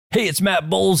Hey, it's Matt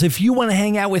Bowles. If you want to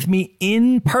hang out with me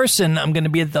in person, I'm going to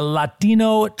be at the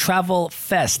Latino Travel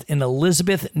Fest in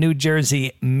Elizabeth, New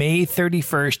Jersey, May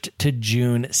 31st to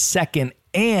June 2nd.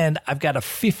 And I've got a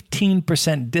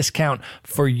 15% discount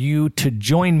for you to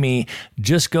join me.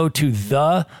 Just go to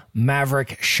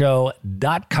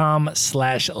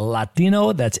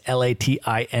themaverickshow.com/Latino. That's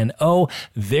LATINO.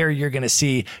 There you're going to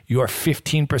see your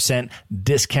 15%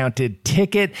 discounted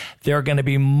ticket. There are going to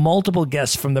be multiple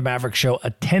guests from the Maverick Show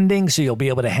attending, so you'll be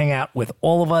able to hang out with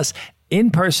all of us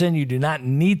in person. You do not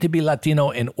need to be Latino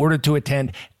in order to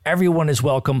attend. Everyone is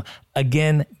welcome.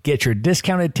 Again, get your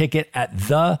discounted ticket at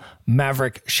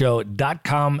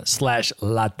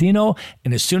themaverickshow.com/Latino.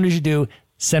 And as soon as you do,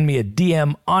 send me a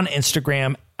DM on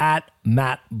Instagram at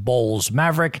Matt Bowles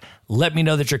Maverick. Let me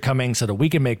know that you're coming so that we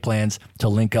can make plans to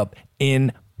link up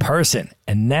in person.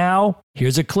 And now,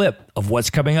 here's a clip of what's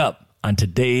coming up on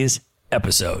today's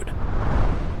episode.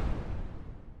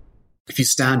 If you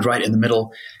stand right in the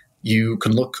middle, you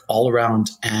can look all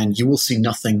around and you will see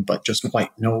nothing but just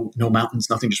white, no mountains,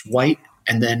 nothing, just white.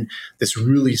 And then this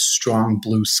really strong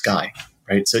blue sky,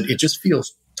 right? So it just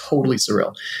feels totally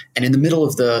surreal. And in the middle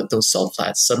of those salt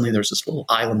flats, suddenly there's this little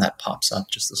island that pops up,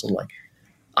 just this little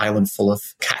island full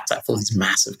of cacti, full of these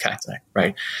massive cacti,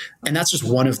 right? And that's just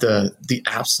one of the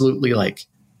absolutely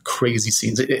crazy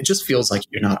scenes. It just feels like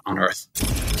you're not on Earth.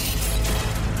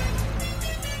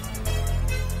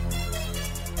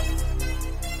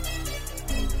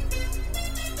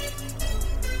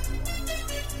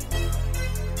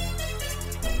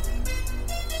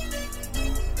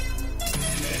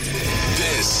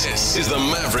 This is the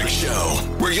Maverick Show,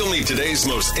 where you'll meet today's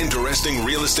most interesting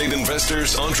real estate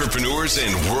investors, entrepreneurs,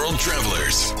 and world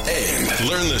travelers, and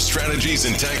learn the strategies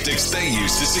and tactics they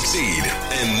use to succeed.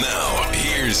 And now,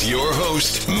 here's your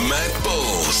host, Matt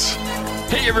Bowles.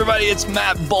 Hey everybody, it's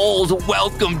Matt Bowles.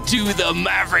 Welcome to the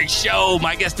Maverick Show.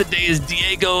 My guest today is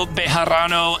Diego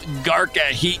Bejarano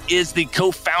Gerke. He is the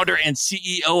co-founder and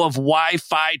CEO of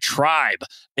Wi-Fi Tribe,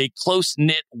 a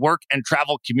close-knit work and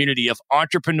travel community of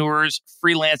entrepreneurs,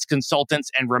 freelance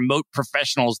consultants, and remote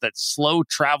professionals that slow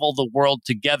travel the world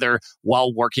together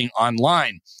while working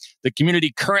online. The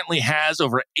community currently has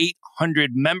over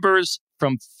 800 members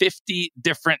from 50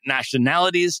 different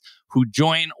nationalities who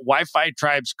join Wi-Fi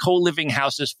Tribe's co-living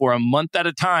houses for a month at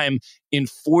a time in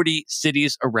 40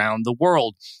 cities around the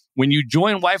world. When you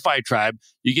join Wi-Fi Tribe,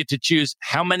 you get to choose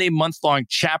how many month-long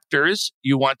chapters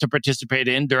you want to participate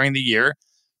in during the year,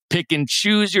 pick and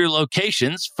choose your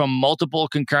locations from multiple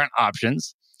concurrent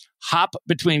options, hop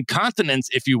between continents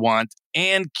if you want,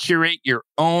 and curate your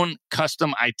own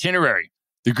custom itinerary.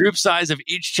 The group size of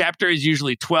each chapter is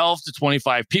usually 12 to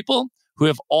 25 people, who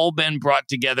have all been brought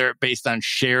together based on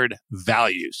shared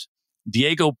values.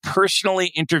 Diego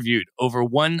personally interviewed over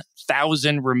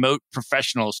 1,000 remote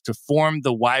professionals to form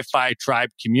the Wi-Fi Tribe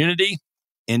community,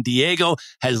 and Diego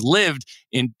has lived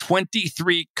in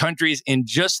 23 countries in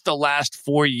just the last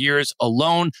 4 years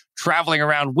alone, traveling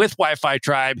around with Wi-Fi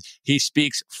Tribe. He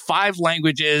speaks 5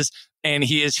 languages, and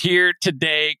he is here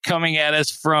today coming at us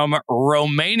from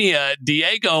Romania.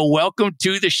 Diego, welcome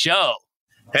to the show.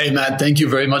 Hey, Matt, thank you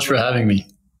very much for having me.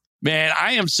 Man,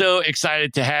 I am so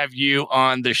excited to have you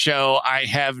on the show. I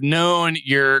have known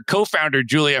your co-founder,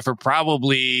 Julia, for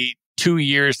probably 2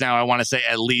 years now, I want to say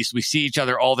at least. We see each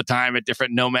other all the time at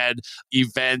different Nomad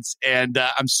events, and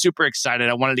I'm super excited.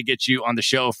 I wanted to get you on the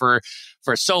show for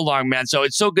so long, man. So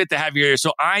it's so good to have you here.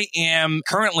 So I am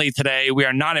currently today, we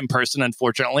are not in person,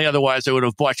 unfortunately. Otherwise, I would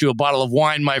have bought you a bottle of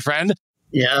wine, my friend.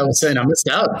 Yeah, I was saying I missed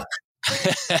out.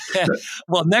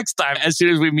 Well, next time, as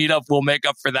soon as we meet up, we'll make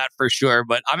up for that for sure.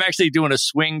 But I'm actually doing a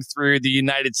swing through the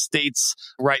United States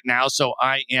right now. So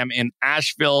I am in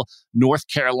Asheville, North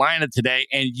Carolina today.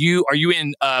 And are you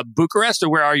in Bucharest, or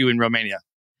where are you in Romania?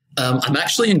 I'm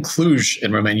actually in Cluj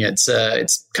in Romania. It's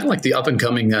kind of like the up and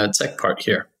coming tech part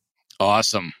here.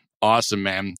 Awesome. Awesome,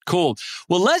 man. Cool.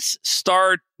 Well, let's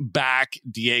start back,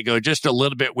 Diego, just a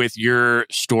little bit with your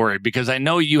story, because I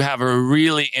know you have a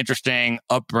really interesting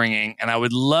upbringing, and I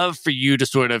would love for you to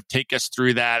sort of take us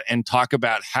through that and talk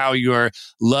about how your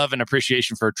love and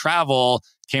appreciation for travel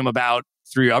came about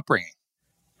through your upbringing.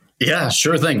 Yeah,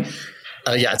 sure thing.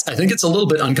 I think it's a little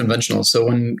bit unconventional. So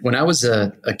when I was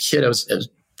a kid, I was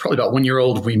probably about 1 year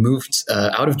old. We moved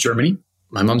out of Germany.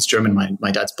 My mom's German,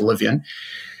 my dad's Bolivian.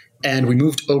 And we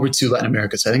moved over to Latin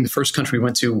America. So I think the first country we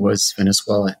went to was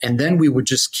Venezuela. And then we would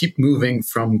just keep moving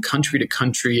from country to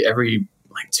country every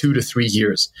 2 to 3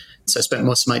 years. So I spent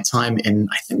most of my time in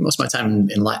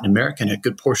Latin America, and a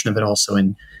good portion of it also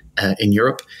in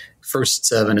Europe.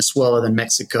 First Venezuela, then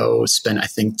Mexico. Spent, I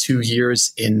think, 2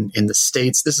 years in the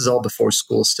States. This is all before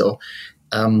school still.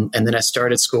 And then I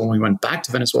started school and we went back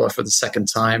to Venezuela for the second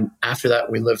time. After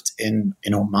that, we lived in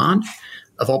Oman,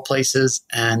 of all places.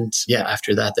 And yeah,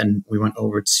 after that, then we went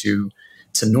over to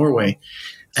Norway.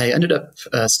 I ended up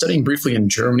studying briefly in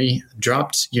Germany,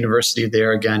 dropped university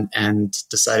there again, and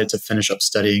decided to finish up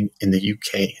studying in the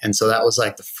UK. And so that was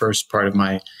like the first part of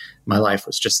my life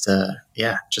was just a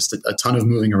ton of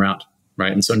moving around,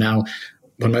 right? And so now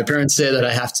when my parents say that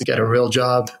I have to get a real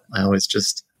job, I always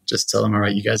just tell them, all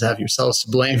right, you guys have yourselves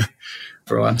to blame.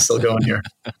 Bro, I'm still going here.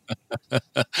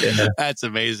 Yeah. That's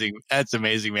amazing. That's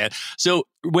amazing, man. So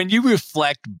when you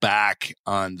reflect back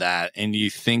on that and you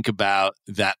think about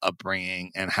that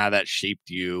upbringing and how that shaped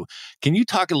you, can you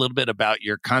talk a little bit about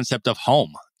your concept of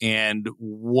home and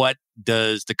what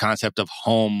does the concept of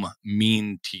home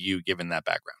mean to you given that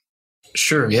background?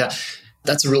 Sure. Yeah.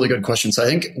 That's a really good question. So I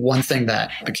think one thing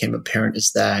that became apparent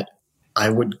is that I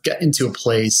would get into a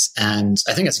place, and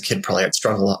I think as a kid, probably I'd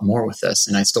struggle a lot more with this.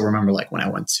 And I still remember like when I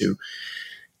went to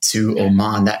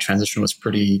Oman, that transition was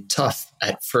pretty tough.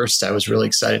 At first, I was really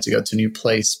excited to go to a new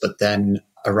place, but then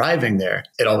arriving there,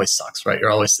 it always sucks, right? You're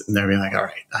always sitting there being like, all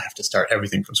right, I have to start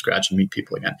everything from scratch and meet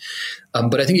people again.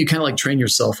 But I think you kind of like train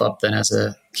yourself up then as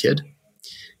a kid.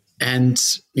 And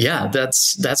yeah,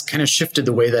 that's kind of shifted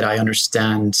the way that I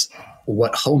understand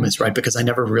what home is, right? Because I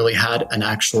never really had an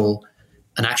actual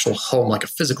home, like a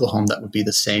physical home that would be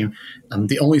the same.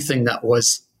 The only thing that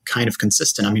was kind of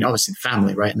consistent, I mean, obviously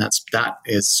family, right? And that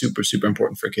is super, super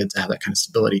important for a kid to have that kind of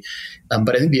stability.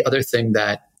 But I think the other thing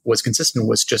that was consistent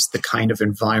was just the kind of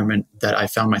environment that I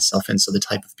found myself in. So the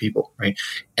type of people, right?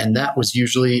 And that was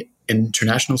usually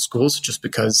international schools, just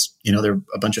because, you know, there were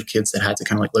a bunch of kids that had to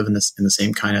kind of like live in the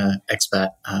same kind of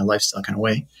expat lifestyle kind of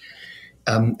way.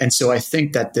 And so I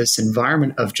think that this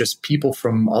environment of just people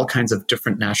from all kinds of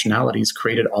different nationalities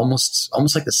created almost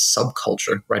like this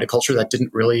subculture, right? A culture that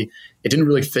didn't really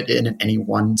fit in any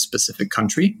one specific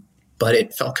country, but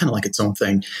it felt kind of like its own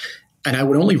thing. And I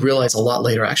would only realize a lot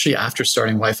later, actually, after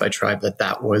starting Wi-Fi Tribe,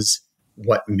 that was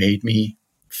what made me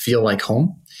feel like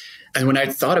home. And when I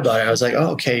thought about it, I was like,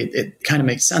 oh, okay, it kind of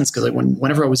makes sense. Because like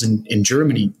whenever I was in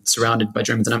Germany, surrounded by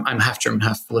Germans, and I'm half German,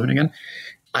 half Bolivian again,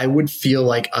 I would feel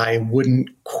like I wouldn't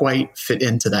quite fit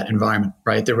into that environment,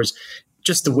 right? There was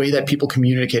just the way that people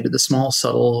communicated, the small,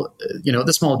 subtle,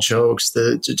 the small jokes,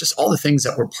 just all the things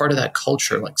that were part of that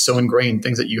culture, like so ingrained,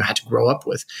 things that you had to grow up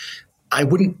with. I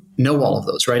wouldn't know all of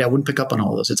those, right? I wouldn't pick up on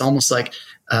all of those. It's almost like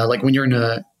when you're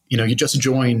in you just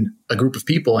join a group of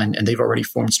people and they've already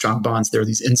formed strong bonds. There are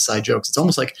these inside jokes. It's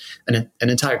almost like an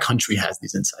entire country has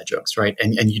these inside jokes, right?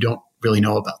 And you don't really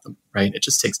know about them, right? It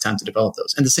just takes time to develop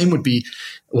those. And the same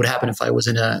would happen if I was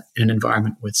in an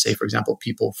environment with, say, for example,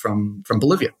 people from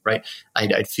Bolivia, right?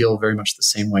 I'd feel very much the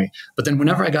same way. But then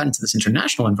whenever I got into this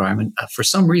international environment, for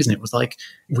some reason, it was like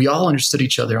we all understood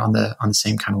each other on the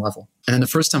same kind of level. And then the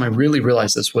first time I really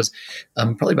realized this was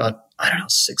probably about,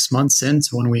 6 months into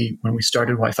when we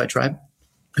started Wi-Fi Tribe.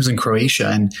 It was in Croatia,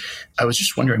 and I was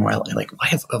just wondering why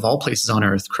of all places on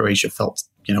earth, Croatia felt,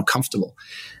 comfortable.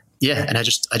 Yeah, and I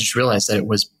just realized that it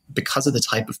was because of the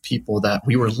type of people that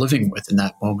we were living with in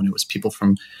that moment. It was people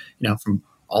from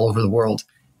all over the world,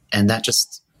 and that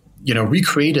just,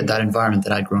 recreated that environment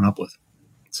that I'd grown up with.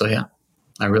 So yeah,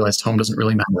 I realized home doesn't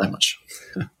really matter that much.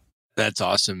 That's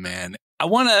awesome, man. I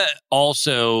want to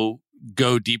also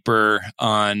go deeper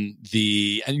on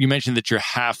you mentioned that you're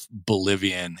half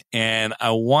Bolivian, and I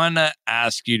want to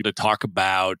ask you to talk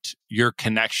about your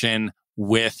connection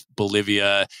with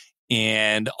Bolivia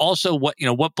and also what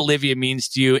Bolivia means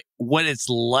to you, what it's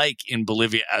like in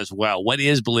Bolivia as well. What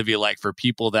is Bolivia like for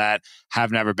people that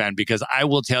have never been? Because I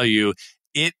will tell you,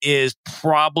 it is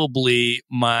probably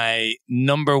my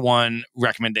number one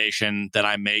recommendation that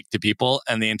I make to people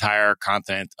in the entire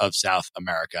continent of South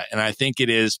America. And I think it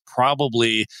is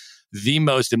probably the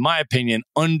most, in my opinion,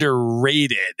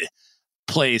 underrated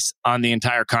place on the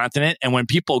entire continent. And when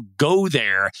people go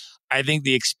there, I think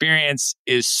the experience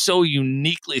is so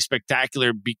uniquely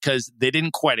spectacular because they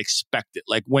didn't quite expect it.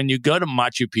 Like when you go to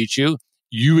Machu Picchu,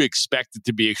 you expect it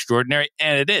to be extraordinary,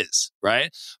 and it is,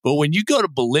 right? But when you go to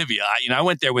Bolivia, I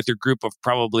went there with a group of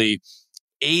probably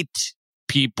 8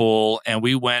 people, and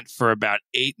we went for about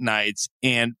 8 nights,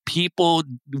 and people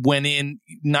went in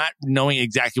not knowing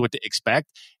exactly what to expect,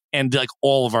 and like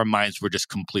all of our minds were just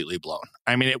completely blown.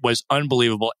 I mean, it was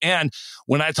unbelievable. And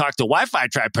when I talk to Wi-Fi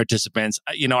Tribe participants,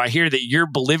 I hear that your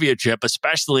Bolivia trip,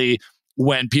 especially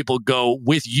when people go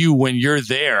with you when you're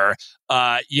there,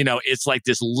 it's like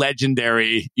this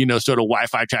legendary, sort of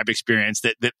Wi-Fi Tribe experience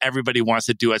that everybody wants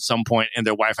to do at some point in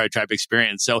their Wi-Fi Tribe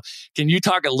experience. So can you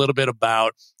talk a little bit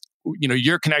about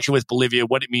your connection with Bolivia,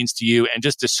 what it means to you, and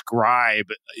just describe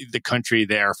the country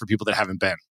there for people that haven't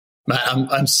been. Matt,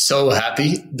 I'm so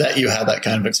happy that you had that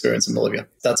kind of experience in Bolivia.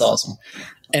 That's awesome.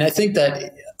 And I think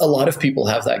that a lot of people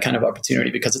have that kind of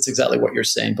opportunity because it's exactly what you're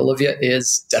saying. Bolivia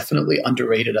is definitely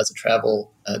underrated as a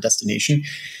travel destination.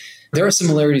 There are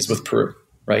similarities with Peru,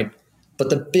 right?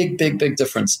 But the big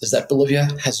difference is that Bolivia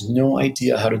has no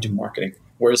idea how to do marketing,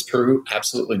 whereas Peru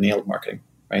absolutely nailed marketing,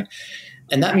 right?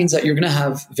 And that means that you're going to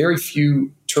have very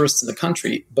few tourists in the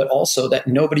country, but also that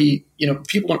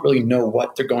people don't really know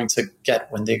what they're going to get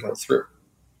when they go through,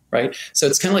 right? So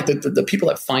it's kind of like the people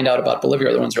that find out about Bolivia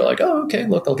are the ones who are like, oh, okay,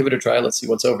 look, I'll give it a try. Let's see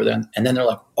what's over there. And then they're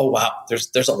like, oh, wow, there's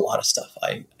a lot of stuff.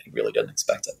 I really didn't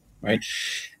expect it, right?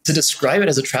 To describe it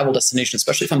as a travel destination,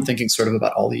 especially if I'm thinking sort of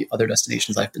about all the other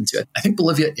destinations I've been to, I think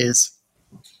Bolivia is,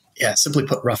 simply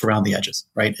put, rough around the edges,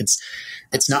 right?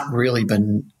 It's not really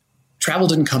been... Travel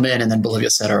didn't come in and then Bolivia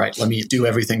said, all right, let me do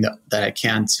everything that I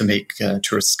can to make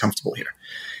tourists comfortable here.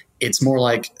 It's more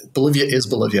like Bolivia is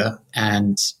Bolivia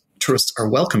and tourists are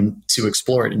welcome to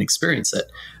explore it and experience it,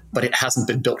 but it hasn't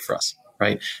been built for us,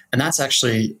 right? And that's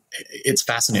actually, it's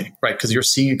fascinating, right? Because you're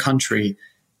seeing a country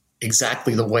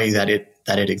exactly the way that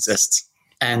it exists.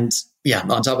 And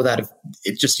on top of that,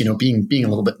 it just, being a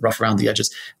little bit rough around the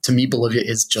edges, to me, Bolivia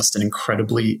is just an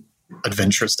incredibly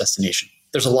adventurous destination.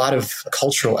 There's a lot of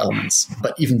cultural elements,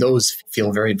 but even those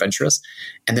feel very adventurous.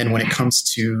 And then when it comes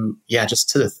to, just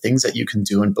to the things that you can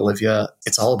do in Bolivia,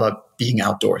 it's all about being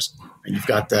outdoors. And you've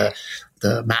got the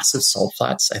massive salt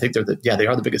flats. I think they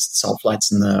are the biggest salt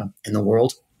flats in the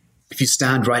world. If you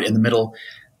stand right in the middle,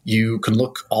 you can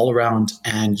look all around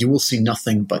and you will see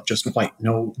nothing but just white,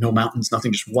 no mountains,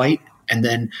 nothing, just white. And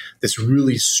then this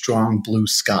really strong blue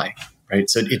sky, right?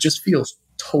 So it just feels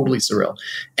totally surreal.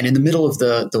 And in the middle of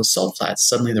those salt flats,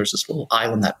 suddenly there's this little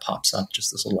island that pops up,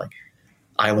 just this little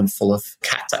island full of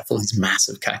cacti, full of these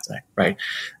massive cacti, right?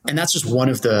 And that's just one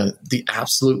of the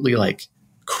absolutely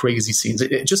crazy scenes.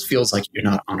 It just feels like you're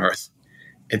not on Earth.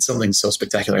 It's something so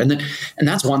spectacular. And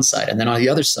that's one side. And then on the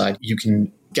other side, you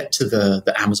can get to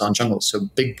the Amazon jungle. So a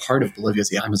big part of Bolivia is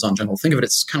the Amazon jungle. Think of it,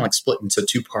 it's kind of split into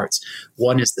two parts.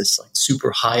 One is this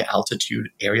super high altitude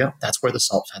area. That's where the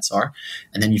salt flats are.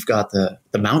 And then you've got the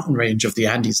mountain range of the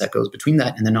Andes that goes between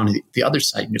that. And then on the other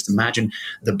side, you can just imagine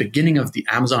the beginning of the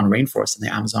Amazon rainforest and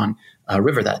the Amazon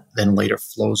river that then later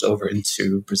flows over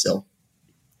into Brazil.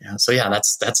 So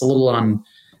that's a little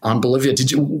on Bolivia.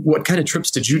 What kind of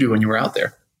trips did you do when you were out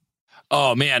there?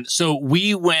 Oh, man. So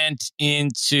we went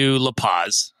into La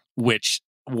Paz, which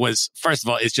was, first of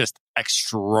all, it's just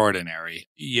extraordinary.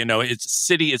 Its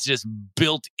city is just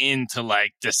built into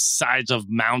the sides of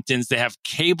mountains. They have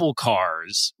cable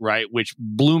cars, right, which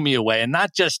blew me away. And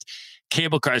not just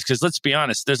cable cars, because let's be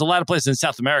honest, there's a lot of places in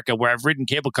South America where I've ridden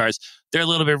cable cars. They're a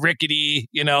little bit rickety,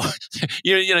 you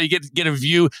get a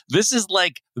view. This is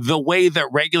the way that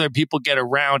regular people get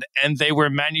around, and they were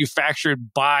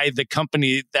manufactured by the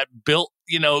company that built,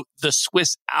 the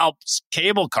Swiss Alps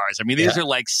cable cars. I mean, these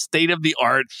are state of the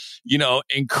art,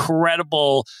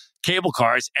 incredible cable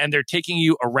cars, and they're taking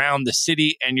you around the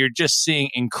city and you're just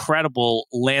seeing incredible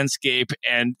landscape.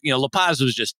 And, La Paz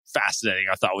was just fascinating,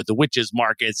 I thought, with the witches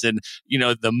markets and,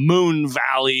 the Moon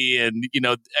Valley and,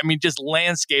 just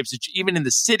landscapes, even in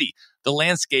the city, the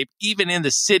landscape, even in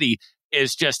the city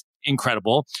is just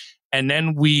incredible. And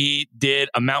then we did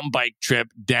a mountain bike trip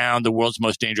down the world's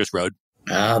most dangerous road.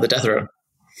 The death road.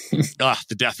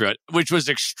 The death road, which was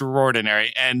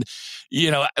extraordinary. And,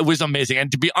 it was amazing.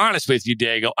 And to be honest with you,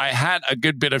 Diego, I had a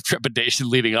good bit of trepidation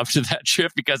leading up to that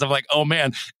trip because I'm like, oh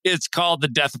man, it's called the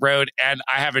death road. And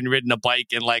I haven't ridden a bike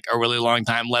in a really long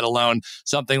time, let alone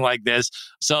something like this.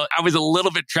 So I was a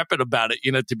little bit trepid about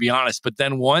it, to be honest. But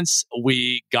then once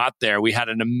we got there, we had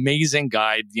an amazing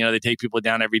guide. They take people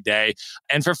down every day.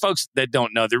 And for folks that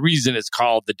don't know, the reason it's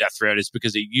called the death road is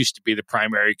because it used to be the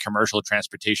primary commercial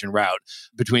transportation route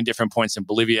between different points in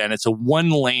Bolivia. And it's a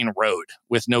one-lane road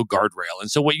with no guardrail.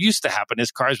 And so what used to happen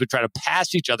is cars would try to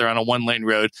pass each other on a one-lane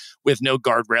road with no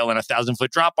guardrail and a 1,000-foot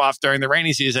drop-off during the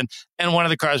rainy season. And one of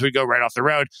the cars would go right off the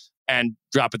road and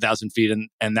drop 1,000 feet,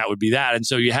 and that would be that. And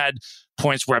so you had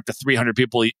points where up to 300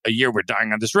 people a year were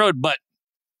dying on this road. But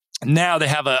now they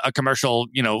have a commercial,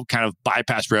 kind of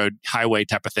bypass road, highway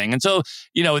type of thing. And so,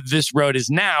 this road is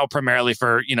now primarily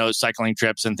for, cycling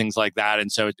trips and things like that.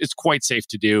 And so it's quite safe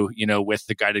to do, with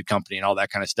the guided company and all that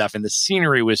kind of stuff. And the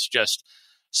scenery was just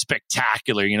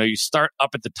spectacular. You start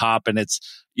up at the top and it's,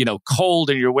 cold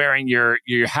and you're wearing your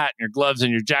hat and your gloves and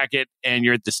your jacket and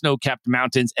you're at the snow-capped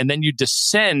mountains. And then you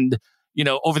descend,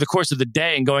 over the course of the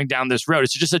day and going down this road.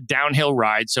 It's just a downhill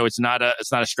ride. So it's not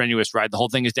a strenuous ride. The whole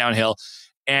thing is downhill.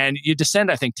 and you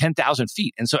descend, I think, 10,000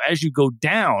 feet. And so as you go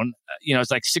down,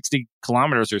 it's like 60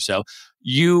 kilometers or so,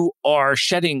 you are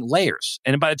shedding layers.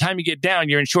 And by the time you get down,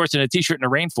 you're in shorts and a t-shirt in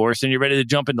the rainforest and you're ready to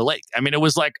jump in the lake. I mean, it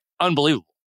was like unbelievable.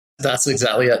 That's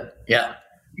exactly it. Yeah.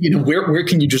 Where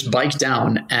can you just bike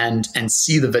down and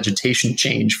see the vegetation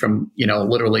change from,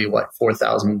 literally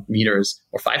 4,000 meters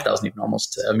or 5,000 even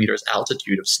almost meters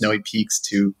altitude of snowy peaks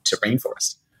to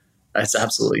rainforest. It's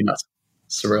absolutely nuts.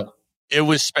 Surreal. It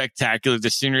was spectacular. The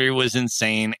scenery was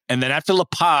insane. And then after La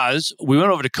Paz, we went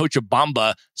over to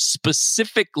Cochabamba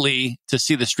specifically to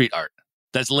see the street art.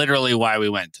 That's literally why we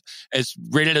went. It's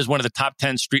rated as one of the top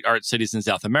 10 street art cities in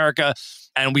South America.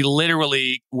 And we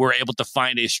literally were able to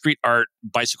find a street art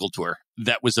bicycle tour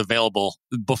that was available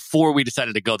before we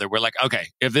decided to go there. We're like, okay,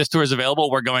 if this tour is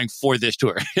available, we're going for this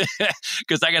tour.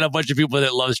 Because I got a bunch of people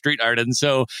that love street art. And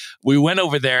so we went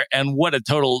over there, and what a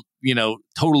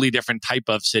totally different type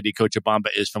of city Cochabamba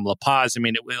is from La Paz. I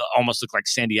mean, it almost looked like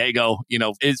San Diego.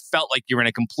 It felt like you were in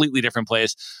a completely different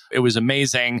place. It was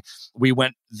amazing. We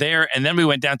went there, and then we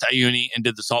went down to Uyuni and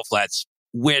did the salt flats,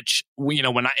 which,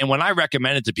 when I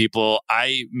recommend it to people,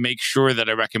 I make sure that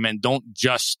I recommend don't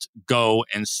just go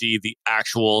and see the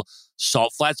actual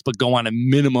salt flats, but go on a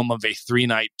minimum of a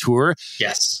 3-night tour.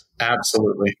 Yes,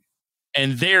 absolutely.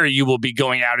 And there you will be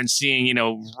going out and seeing,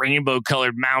 rainbow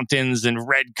colored mountains and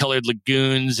red colored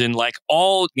lagoons and like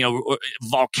all,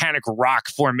 volcanic rock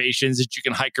formations that you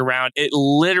can hike around. It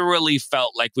literally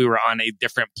felt like we were on a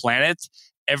different planet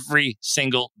every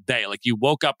single day. Like you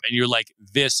woke up and you're like,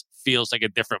 this feels like a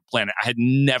different planet. I had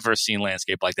never seen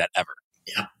landscape like that ever.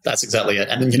 Yeah, that's exactly it.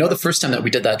 And then, the first time that we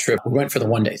did that trip, we went for the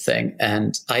 1-day thing.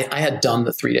 And I had done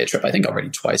the 3-day trip, I think already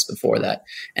twice before that.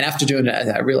 And after doing it,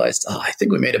 I realized, I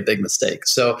think we made a big mistake.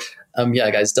 So,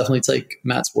 guys, definitely take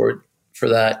Matt's word for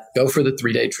that. Go for the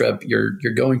 3-day trip. You're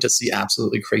going to see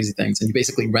absolutely crazy things. And you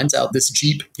basically rent out this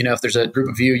Jeep. If there's a group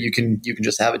of you, you can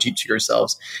just have a Jeep to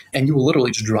yourselves. And you will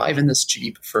literally just drive in this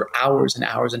Jeep for hours and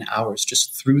hours and hours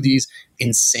just through these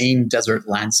insane desert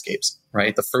landscapes,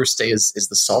 right? The first day is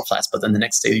the salt flats, but then the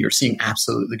next day you're seeing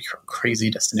absolutely crazy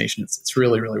destinations. It's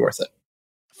really, really worth it.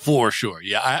 For sure.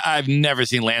 Yeah. I've never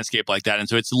seen landscape like that. And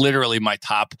so it's literally my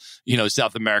top,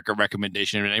 South America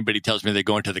recommendation. When anybody tells me they're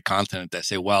going to the continent, I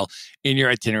say, well, in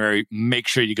your itinerary, make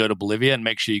sure you go to Bolivia and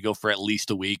make sure you go for at least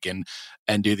a week and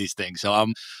do these things. So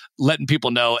I'm letting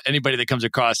people know, anybody that comes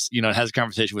across, has a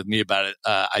conversation with me about it,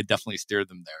 I definitely steer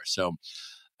them there. So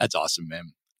that's awesome,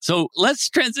 man. So let's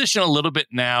transition a little bit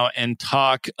now and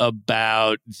talk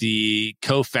about the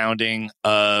co-founding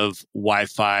of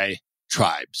Wi-Fi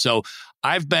Tribe. So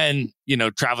I've been,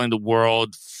 traveling the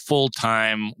world full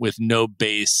time with no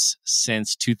base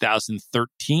since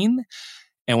 2013.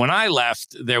 And when I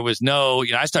left, there was no,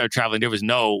 I started traveling, there was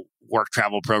no work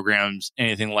travel programs,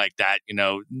 anything like that,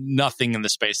 nothing in the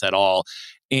space at all.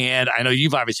 And I know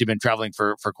you've obviously been traveling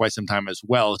for quite some time as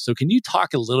well. So can you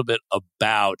talk a little bit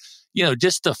about,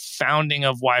 just the founding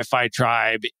of Wi-Fi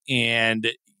Tribe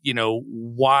and,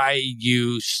 why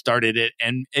you started it,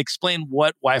 and explain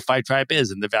what Wi-Fi Tribe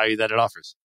is and the value that it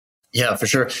offers? Yeah, for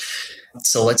sure.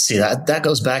 So let's see, that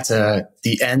goes back to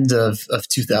the end of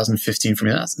 2015 for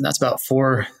me. That's about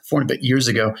four and a bit years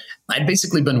ago. I'd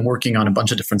basically been working on a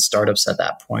bunch of different startups at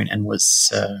that point and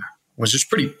was just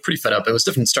pretty fed up. It was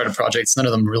different startup projects. None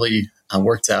of them really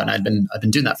worked out. And I've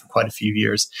been doing that for quite a few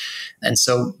years. And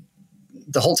so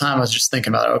the whole time I was just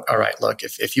thinking about, all right, look,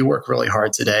 if you work really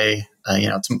hard today,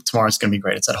 tomorrow's going to be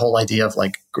great. It's that whole idea of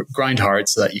like grind hard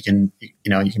so that you can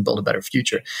build a better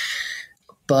future.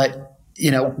 But,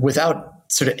 without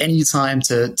sort of any time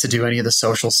to do any of the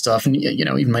social stuff, and,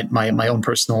 even my own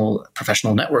personal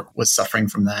professional network was suffering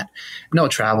from that. No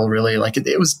travel really, like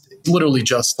it was literally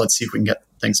just, let's see if we can get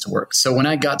things to work. So when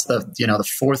I got to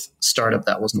the fourth startup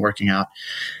that wasn't working out,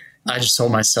 I just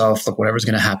told myself, look, whatever's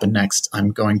going to happen next,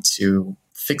 I'm going to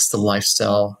fix the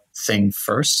lifestyle thing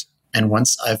first. And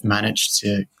once I've managed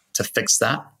to fix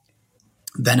that,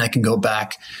 then I can go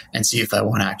back and see if I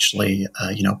want to actually,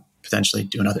 potentially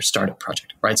do another startup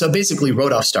project, right? So I basically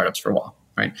wrote off startups for a while,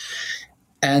 right?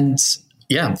 And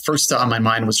yeah, first thought on my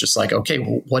mind was just like, okay,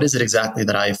 well, what is it exactly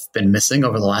that I've been missing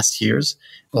over the last years?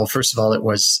 Well, first of all, it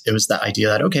was that idea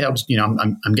that, okay, I'm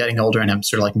getting older and I'm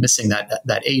sort of like missing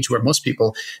that age where most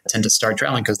people tend to start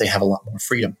traveling because they have a lot more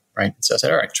freedom, right? So I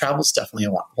said, all right, travel is definitely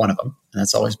one of them. And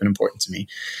that's always been important to me.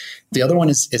 The other one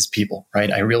is people,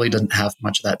 right? I really didn't have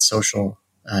much of that social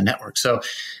network. So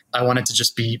I wanted to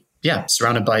just be,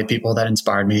 surrounded by people that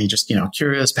inspired me, just,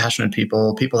 curious, passionate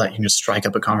people that you can just strike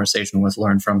up a conversation with,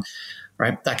 learn from,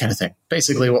 right? That kind of thing.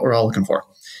 Basically what we're all looking for.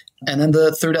 And then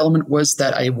the third element was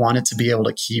that I wanted to be able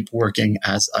to keep working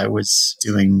as I was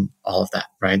doing all of that,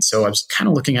 right? So I was kind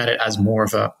of looking at it as more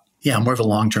of a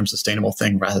long-term sustainable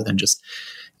thing rather than just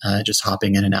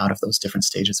hopping in and out of those different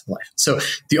stages of life. So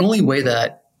the only way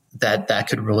that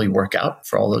could really work out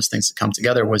for all those things to come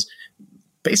together was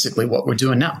basically what we're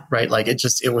doing now, right? Like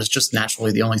it was just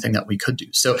naturally the only thing that we could do.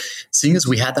 So seeing as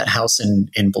we had that house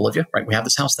in Bolivia, right? We have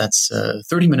this house that's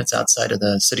 30 minutes outside of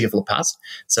the city of La Paz.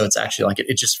 So it's actually like,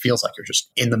 it just feels like you're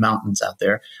just in the mountains out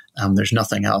there. There's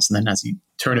nothing else. And then as you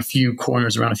turn a few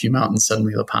corners around a few mountains,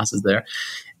 suddenly La Paz is there.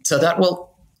 So that,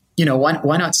 well,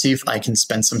 why not see if I can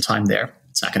spend some time there?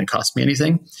 It's not going to cost me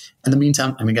anything. In the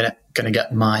meantime, I'm going to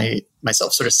get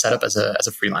myself sort of set up as a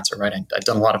freelancer, right? I've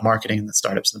done a lot of marketing in the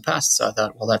startups in the past, so I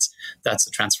thought, well, that's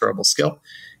a transferable skill.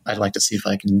 I'd like to see if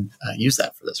I can use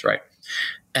that for this, right?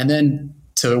 And then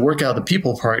to work out the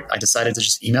people part, I decided to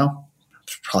just email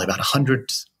probably about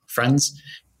 100 friends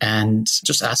and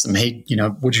just ask them, hey,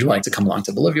 would you like to come along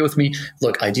to Bolivia with me?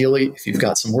 Look, ideally, if you've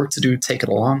got some work to do, take it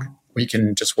along. We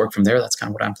can just work from there. That's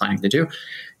kind of what I'm planning to do.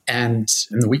 And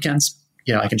in the weekends,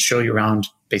 I can show you around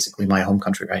basically my home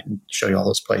country, right? And show you all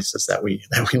those places that we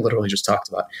literally just talked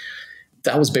about.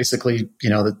 That was basically,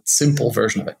 the simple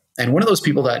version of it. And one of those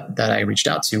people that I reached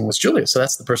out to was Julia. So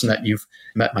that's the person that you've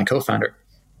met, my co-founder.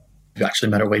 You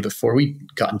actually met her way before we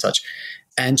got in touch.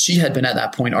 And she had been at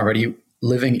that point already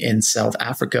living in South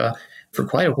Africa for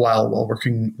quite a while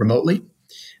working remotely.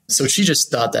 So she just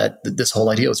thought that this whole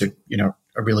idea was a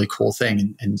really cool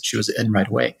thing. And she was in right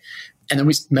away. And then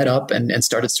we met up and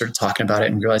started talking about it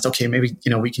and realized, okay, maybe,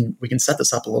 we can set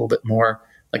this up a little bit more,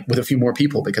 like with a few more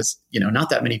people, because, not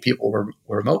that many people were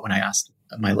remote when I asked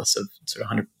my list of sort of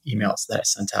 100 emails that I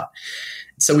sent out.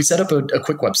 So we set up a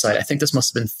quick website. I think this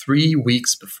must have been 3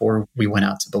 weeks before we went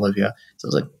out to Bolivia. So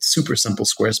it was a super simple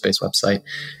Squarespace website,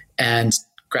 and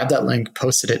grabbed that link,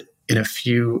 posted it in a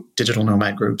few digital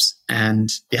nomad groups. And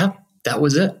yeah, that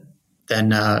was it.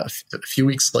 Then a few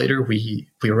weeks later, we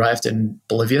arrived in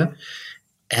Bolivia,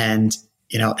 and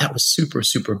that was super,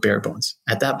 super bare bones.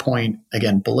 At that point,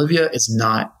 again, Bolivia is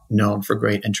not known for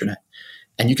great internet.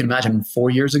 And you can imagine 4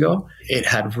 years ago, it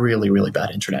had really, really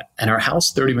bad internet. And our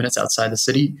house, 30 minutes outside the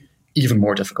city, even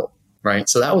more difficult, right?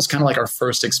 So that was kind of like our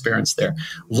first experience there.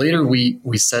 Later, we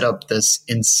set up this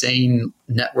insane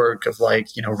network of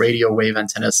radio wave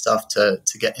antenna stuff to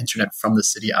get internet from the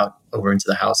city out over into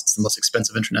the house. It's the most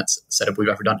expensive internet setup we've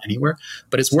ever done anywhere,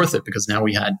 but it's worth it because now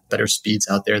we had better speeds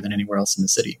out there than anywhere else in the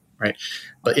city, right?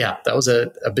 But yeah, that was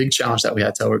a big challenge that we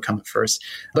had to overcome at first.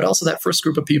 But also that first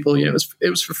group of people, it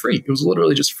was for free. It was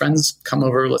literally just friends, come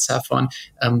over, let's have fun.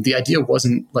 The idea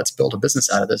wasn't let's build a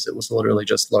business out of this. It was literally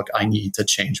just, look, I need to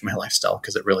change my lifestyle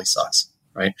because it really sucks,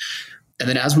 right? And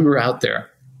then as we were out there,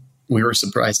 we were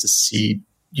surprised to see,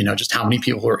 just how many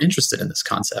people were interested in this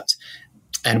concept.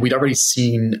 And we'd already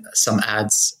seen some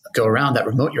ads go around that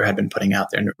Remote Year had been putting out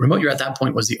there. And Remote Year at that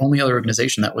point was the only other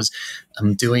organization that was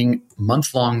doing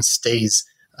month-long stays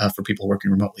for people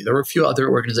working remotely. There were a few other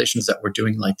organizations that were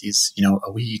doing like these,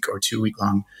 a week or 2 week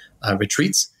long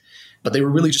retreats, but they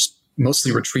were really just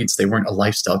mostly retreats. They weren't a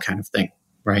lifestyle kind of thing,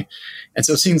 right? And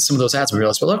so seeing some of those ads, we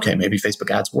realized, well, okay, maybe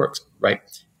Facebook ads worked, right?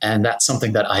 And that's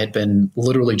something that I had been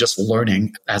literally just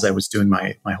learning as I was doing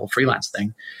my whole freelance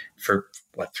thing for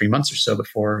 3 months or so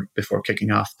before kicking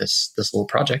off this little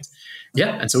project.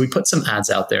 Yeah. And so we put some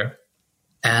ads out there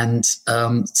and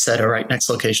said, all right, next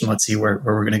location, let's see where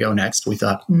we're going to go next. We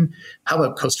thought, how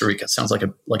about Costa Rica? Sounds like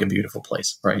a beautiful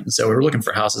place, right? And so we were looking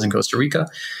for houses in Costa Rica.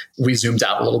 We zoomed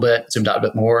out a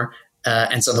bit more.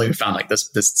 And suddenly we found like this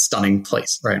stunning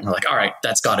place, right? And we're like, all right,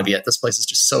 that's got to be it. This place is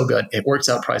just so good. It works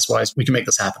out price-wise. We can make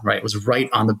this happen, right? It was right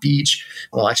on the beach.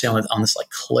 Well, actually on this like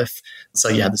cliff. So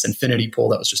you had this infinity pool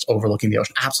that was just overlooking the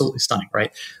ocean. Absolutely stunning,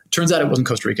 right? Turns out it wasn't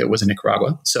Costa Rica. It was in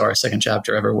Nicaragua. So our second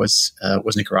chapter ever was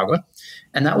Nicaragua.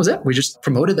 And that was it. We just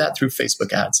promoted that through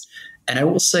Facebook ads. And I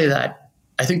will say that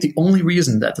I think the only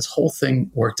reason that this whole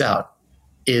thing worked out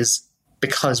is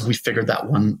because we figured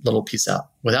that one little piece out.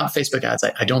 Without Facebook ads,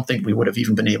 I don't think we would have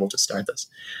even been able to start this.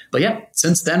 But yeah,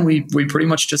 since then, we pretty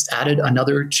much just added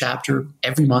another chapter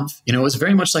every month. It was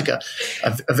very much like a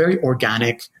very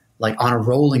organic, like on a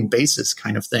rolling basis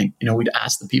kind of thing. We'd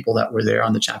ask the people that were there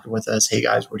on the chapter with us, hey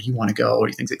guys, where do you want to go? What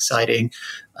do you think's exciting?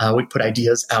 We'd put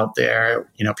ideas out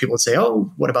there. People would say,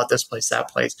 oh, what about this place, that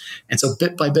place? And so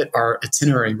bit by bit, our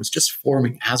itinerary was just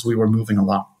forming as we were moving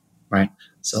along, right?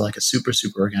 So like a super,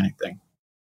 super organic thing.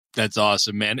 That's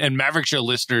awesome, man. And Maverick Show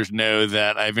listeners know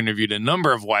that I've interviewed a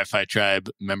number of Wi-Fi Tribe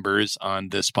members on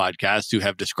this podcast who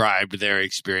have described their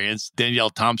experience.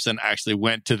 Danielle Thompson actually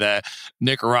went to the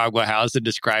Nicaragua house and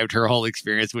described her whole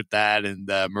experience with that. And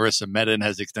Marissa Medin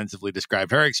has extensively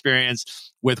described her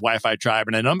experience with Wi-Fi Tribe.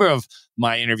 And a number of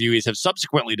my interviewees have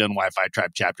subsequently done Wi-Fi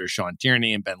Tribe chapters, Sean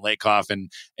Tierney and Ben Lakoff and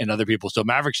other people. So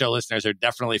Maverick Show listeners are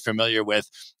definitely familiar with,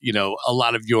 a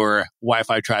lot of your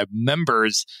Wi-Fi Tribe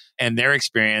members and their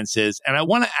experiences. And I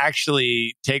want to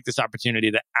actually take this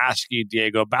opportunity to ask you,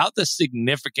 Diego, about the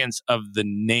significance of the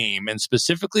name and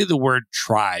specifically the word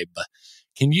tribe.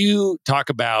 Can you talk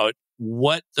about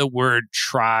what the word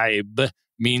tribe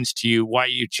means to you, why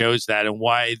you chose that, and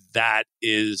why that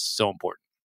is so important?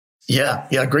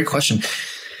 Yeah, great question.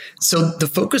 So the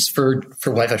focus for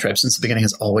Wi-Fi Tribe since the beginning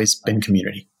has always been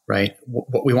community, right?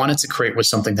 What we wanted to create was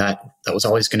something that was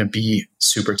always going to be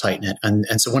super tight-knit.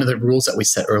 And so one of the rules that we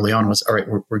set early on was, all right,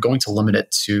 we're going to limit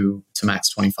it to max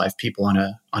 25 people on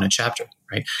a chapter,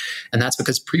 right? And that's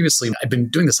because previously I'd been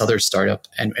doing this other startup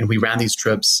and we ran these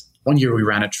trips. One year we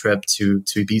ran a trip to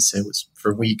Ibiza. It was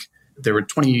for a week. There were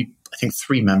 3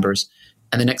 members.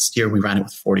 And the next year we ran it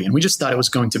with 40. And we just thought it was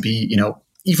going to be,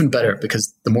 even better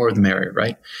because the more the merrier,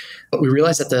 right? But we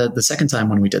realized that the second time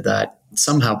when we did that,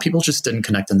 somehow people just didn't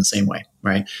connect in the same way,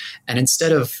 right? And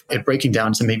instead of it breaking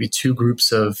down to maybe 2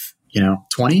 groups of,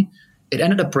 20, it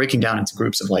ended up breaking down into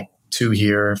groups of like 2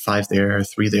 here, 5 there,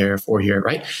 3 there, 4 here,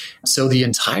 right? So the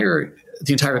entire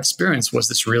experience was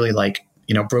this really like,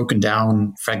 broken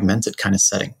down, fragmented kind of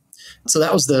setting. So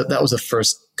that was the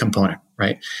first component,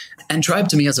 right? And tribe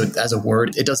to me as a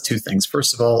word, it does 2 things.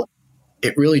 First of all,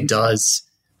 it really does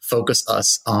focus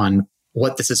us on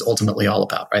what this is ultimately all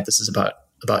about, right? This is about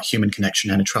human connection,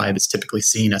 and a tribe is typically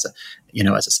seen as a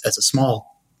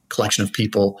small collection of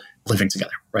people living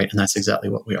together, right? And that's exactly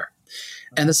what we are.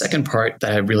 And the second part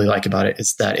that I really like about it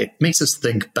is that it makes us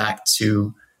think back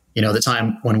to, the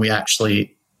time when we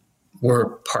actually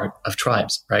were part of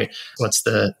tribes, right? What's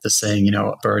the saying,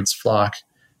 birds flock,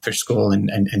 fish school,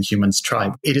 and humans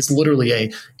tribe. It is literally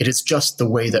it is just the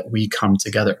way that we come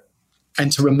together. And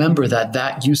to remember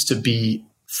that used to be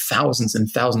thousands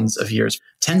and thousands of years,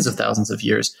 tens of thousands of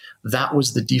years, that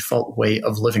was the default way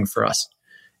of living for us.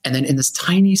 And then in this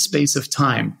tiny space of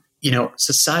time,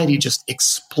 society just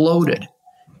exploded.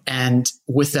 And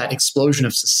with that explosion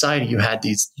of society,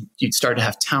 you'd start to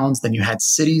have towns, then you had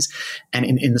cities. And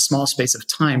in the small space of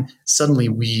time, suddenly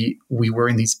we were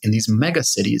in these mega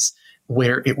cities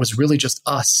where it was really just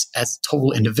us as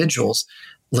total individuals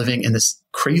living in this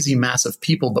crazy mass of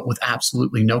people, but with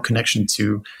absolutely no connection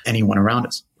to anyone around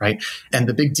us, right? And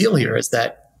the big deal here is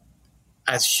that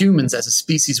as humans, as a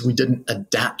species, we didn't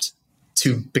adapt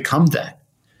to become that.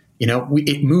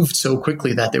 It moved so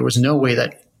quickly that there was no way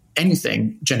that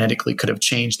anything genetically could have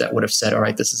changed that would have said, all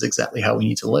right, this is exactly how we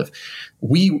need to live.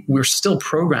 We're still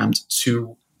programmed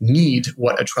to need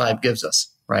what a tribe gives us,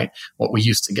 right? What we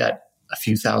used to get a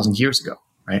few thousand years ago,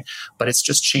 right? But it's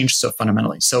just changed so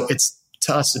fundamentally. So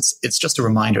to us, it's just a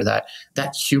reminder that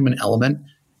human element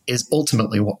is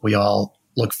ultimately what we all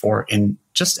look for in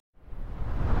just.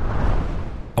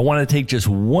 I want to take just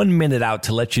 1 minute out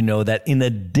to let you know that in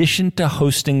addition to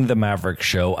hosting the Maverick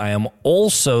Show, I am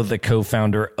also the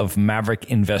co-founder of Maverick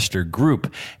Investor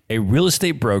Group, a real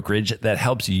estate brokerage that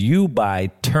helps you buy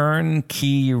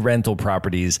turnkey rental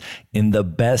properties in the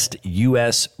best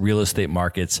U.S. real estate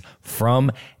markets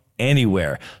from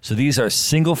anywhere. So these are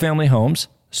single-family homes,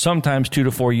 sometimes 2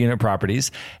 to 4 unit properties,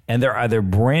 and they're either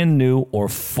brand new or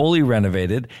fully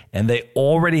renovated, and they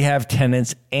already have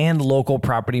tenants and local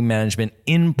property management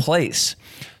in place.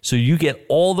 So you get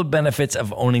all the benefits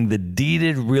of owning the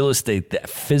deeded real estate, the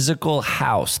physical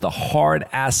house, the hard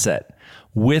asset,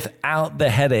 without the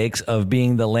headaches of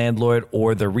being the landlord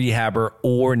or the rehabber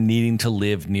or needing to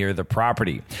live near the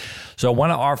property. So I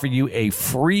want to offer you a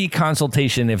free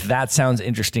consultation if that sounds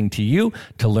interesting to you.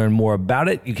 To learn more about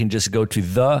it, you can just go to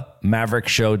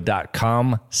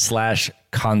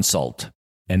themaverickshow.com/consult.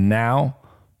 And now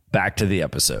back to the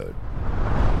episode.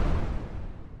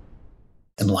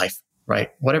 In life,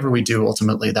 right? Whatever we do,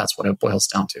 ultimately, that's what it boils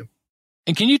down to.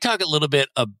 And can you talk a little bit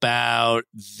about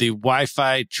the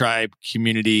Wi-Fi Tribe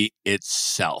community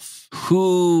itself?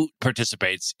 Who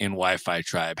participates in Wi-Fi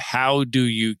Tribe? How do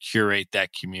you curate that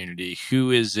community?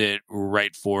 Who is it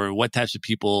right for? What types of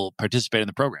people participate in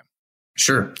the program?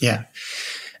 Sure. Yeah.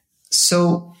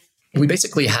 So we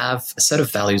basically have a set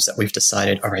of values that we've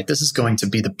decided, all right, this is going to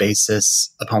be the basis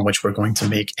upon which we're going to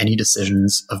make any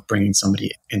decisions of bringing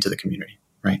somebody into the community,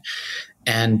 right?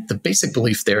 And the basic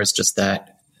belief there is just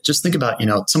that just think about,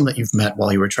 someone that you've met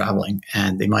while you were traveling,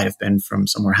 and they might have been from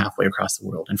somewhere halfway across the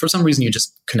world. And for some reason, you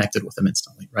just connected with them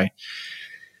instantly, right?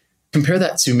 Compare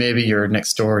that to maybe your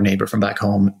next door neighbor from back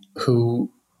home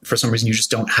who, for some reason, you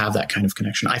just don't have that kind of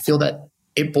connection. I feel that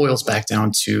it boils back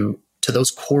down to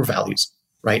those core values,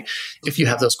 right? If you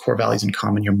have those core values in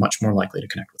common, you're much more likely to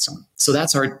connect with someone. So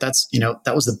that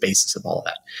was the basis of all of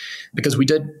that, because we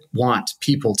did want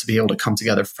people to be able to come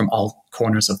together from all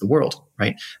corners of the world,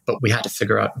 right? But we had to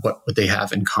figure out what would they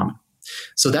have in common.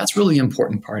 So that's really the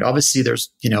important part. Obviously, there's,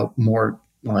 more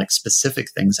like specific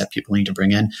things that people need to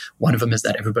bring in. One of them is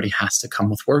that everybody has to come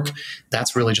with work.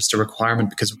 That's really just a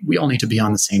requirement because we all need to be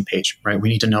on the same page, right? We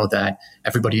need to know that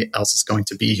everybody else is going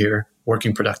to be here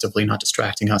working productively, not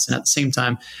distracting us. And at the same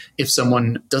time, if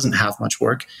someone doesn't have much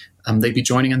work, they'd be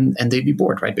joining and they'd be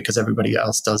bored, right? Because everybody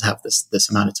else does have this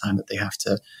amount of time that they have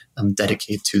to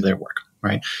dedicate to their work,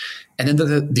 right? And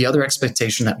then the other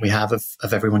expectation that we have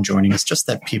of everyone joining is just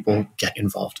that people get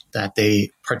involved, that they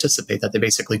participate, that they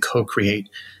basically co-create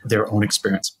their own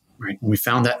experience, right? And we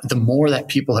found that the more that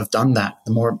people have done that,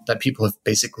 the more that people have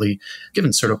basically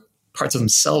given sort of parts of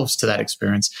themselves to that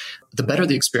experience, the better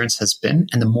the experience has been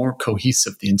and the more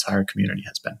cohesive the entire community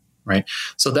has been, right?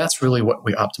 So that's really what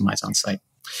we optimize on site.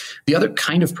 The other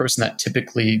kind of person that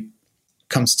typically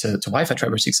comes to Wi-Fi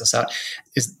Tribe or seeks us out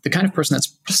is the kind of person that's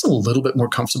just a little bit more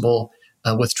comfortable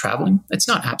with traveling. It's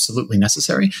not absolutely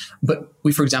necessary, but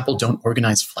we, for example, don't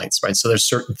organize flights, right? So there's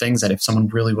certain things that if someone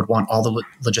really would want all the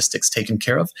logistics taken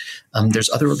care of, there's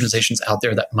other organizations out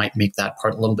there that might make that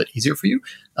part a little bit easier for you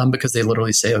because they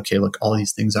literally say, okay, look, all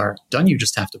these things are done. You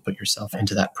just have to put yourself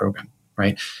into that program.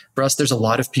 Right. For us, there's a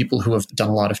lot of people who have done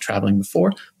a lot of traveling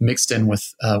before, mixed in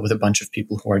with a bunch of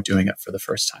people who are doing it for the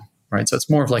first time. Right. So it's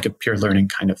more of like a peer learning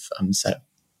kind of setup.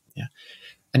 Yeah.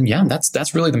 And yeah,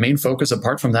 that's really the main focus.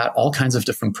 Apart from that, all kinds of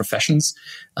different professions.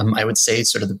 I would say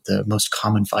sort of the most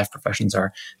common 5 professions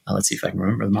are, let's see if I can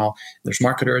remember them all. There's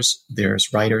marketers,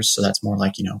 there's writers. So that's more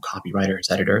like, copywriters,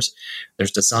 editors.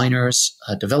 There's designers,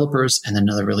 developers, and then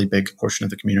another really big portion of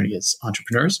the community is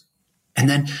entrepreneurs. And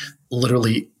then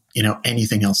literally,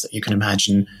 anything else that you can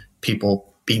imagine people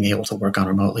being able to work on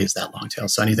remotely is that long tail.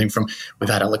 So anything from, we've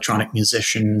had electronic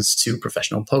musicians to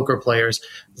professional poker players,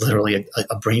 literally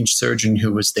a brain surgeon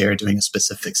who was there doing a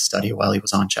specific study while he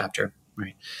was on chapter,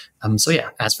 right? So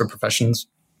yeah, as for professions,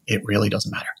 it really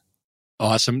doesn't matter.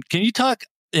 Awesome. Can you talk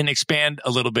and expand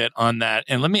a little bit on that?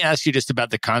 And let me ask you just about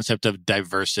the concept of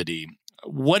diversity.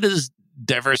 What does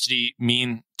diversity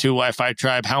mean to Wi-Fi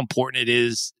Tribe? How important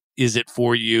is it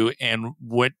for you? And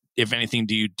what, if anything,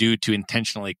 do you do to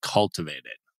intentionally cultivate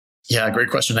it? Yeah, great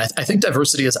question. I think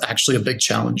diversity is actually a big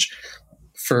challenge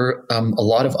for a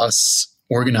lot of us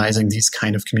organizing these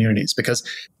kind of communities, because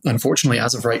unfortunately,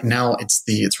 as of right now,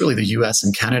 it's really the US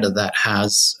and Canada that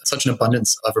has such an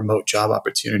abundance of remote job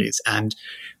opportunities, and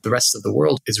the rest of the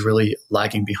world is really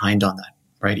lagging behind on that,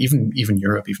 right? Even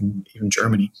Europe, even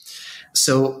Germany.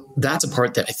 So that's a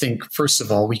part that I think, first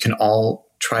of all, we can all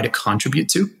try to contribute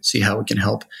to, see how we can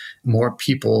help more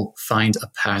people find a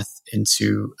path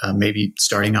into maybe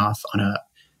starting off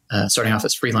as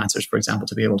freelancers, for example,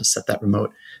 to be able to set that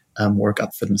remote work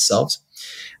up for themselves.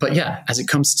 But yeah, as it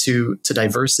comes to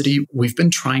diversity, we've been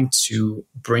trying to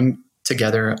bring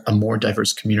together a more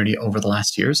diverse community over the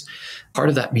last years. Part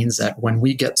of that means that when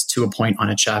we get to a point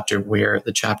on a chapter where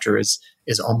the chapter is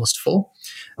almost full,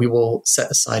 we will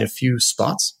set aside a few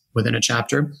spots within a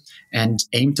chapter and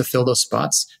aim to fill those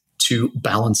spots to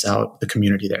balance out the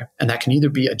community there. And that can either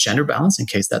be a gender balance in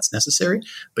case that's necessary,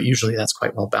 but usually that's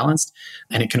quite well balanced.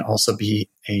 And it can also be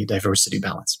a diversity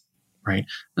balance, right? And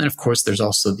then of course, there's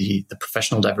also the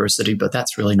professional diversity, but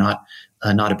that's really not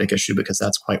a big issue because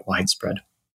that's quite widespread.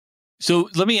 So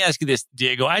let me ask you this,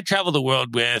 Diego. I travel the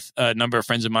world with a number of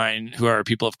friends of mine who are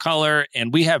people of color,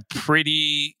 and we have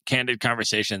pretty candid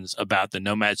conversations about the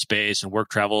nomad space and work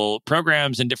travel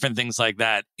programs and different things like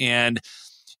that. And,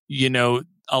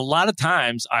 a lot of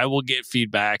times I will get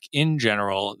feedback in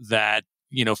general that,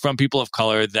 from people of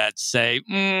color that say,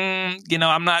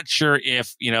 I'm not sure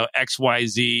if,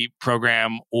 XYZ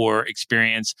program or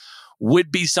experience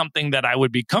would be something that I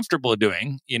would be comfortable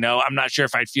doing. I'm not sure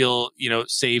if I'd feel,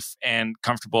 safe and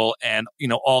comfortable and,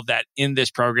 all of that in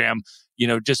this program,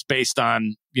 just based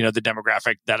on, the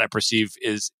demographic that I perceive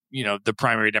is, the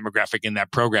primary demographic in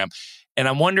that program. And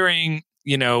I'm wondering,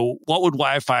 what would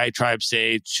Wi-Fi Tribe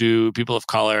say to people of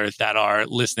color that are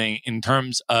listening in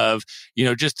terms of,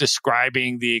 just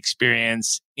describing the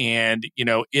experience and,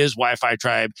 is Wi-Fi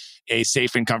Tribe a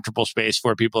safe and comfortable space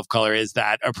for people of color? Is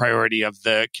that a priority of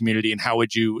the community? And how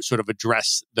would you sort of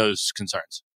address those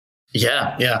concerns?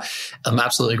 Yeah.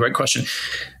 Absolutely. Great question.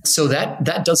 So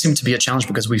that does seem to be a challenge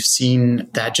because we've seen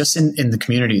that just in the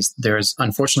communities, there's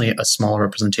unfortunately a smaller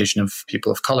representation of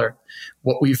people of color.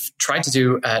 What we've tried to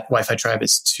do at Wi-Fi Tribe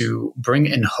is to bring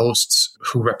in hosts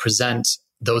who represent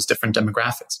those different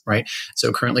demographics, right?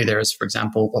 So currently there's, for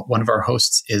example, one of our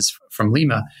hosts is from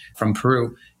Lima, from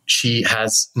Peru. She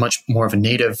has much more of a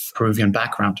native Peruvian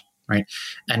background, right?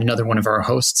 And another one of our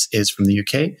hosts is from the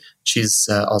UK. She's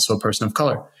also a person of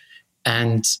color.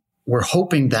 And we're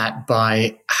hoping that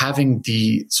by having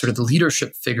the sort of the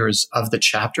leadership figures of the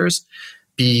chapters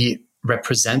be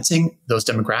representing those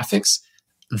demographics,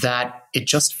 that it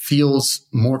just feels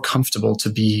more comfortable to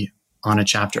be on a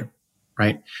chapter,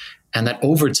 right? And that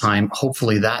over time,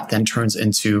 hopefully that then turns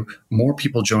into more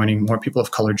people joining, more people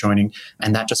of color joining,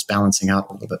 and that just balancing out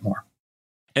a little bit more.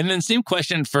 And then same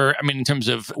question for, in terms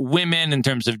of women, in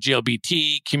terms of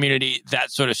GLBT community,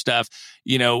 that sort of stuff,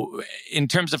 in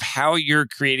terms of how you're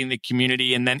creating the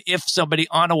community. And then if somebody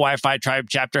on a Wi-Fi Tribe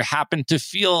chapter happened to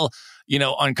feel,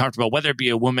 uncomfortable, whether it be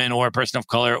a woman or a person of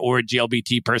color or a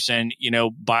GLBT person,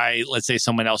 by, let's say,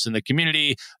 someone else in the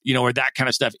community, or that kind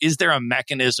of stuff, is there a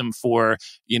mechanism for,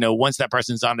 once that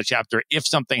person's on the chapter, if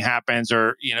something happens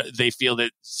or, they feel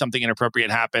that something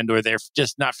inappropriate happened or they're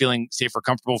just not feeling safe or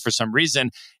comfortable for some reason,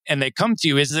 and they come to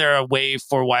you, is there a way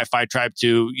for Wi-Fi Tribe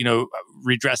to,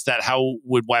 redress that? How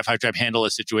would Wi-Fi Tribe handle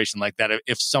a situation like that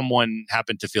if someone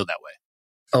happened to feel that way?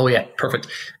 Oh, yeah. Perfect.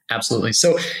 Absolutely.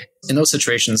 So in those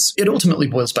situations, it ultimately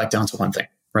boils back down to one thing,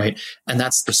 right? And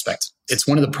that's respect. It's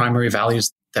one of the primary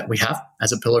values that we have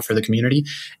as a pillar for the community.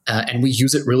 And we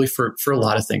use it really for a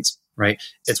lot of things, right?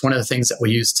 It's one of the things that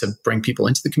we use to bring people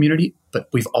into the community, but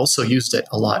we've also used it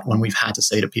a lot when we've had to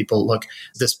say to people, look,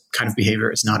 this kind of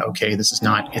behavior is not okay. This is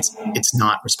not, it's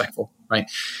not respectful,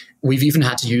 right? We've even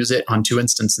had to use it on two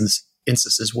instances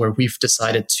where we've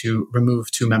decided to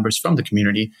remove 2 members from the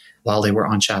community while they were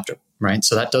on chapter, right?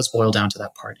 So that does boil down to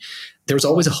that part. There's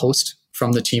always a host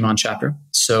from the team on chapter.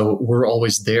 So we're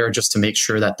always there just to make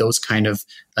sure that those kind of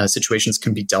situations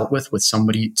can be dealt with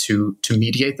somebody to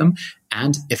mediate them.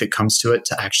 And if it comes to it,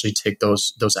 to actually take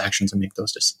those actions and make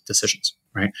those decisions,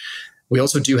 right? We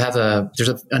also do have there's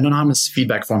an anonymous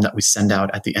feedback form that we send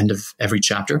out at the end of every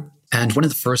chapter. And one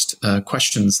of the first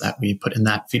questions that we put in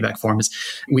that feedback form is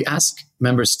we ask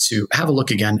members to have a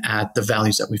look again at the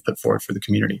values that we've put forward for the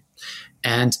community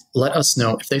and let us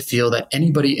know if they feel that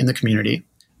anybody in the community,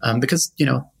 because,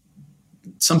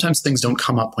 sometimes things don't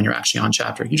come up when you're actually on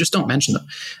chapter. You just don't mention them,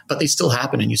 but they still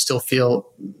happen and you still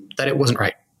feel that it wasn't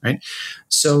right, right?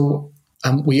 So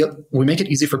we make it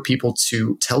easy for people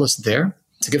to tell us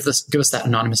to give us that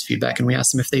anonymous feedback. And we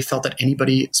asked them if they felt that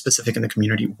anybody specific in the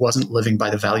community wasn't living by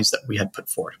the values that we had put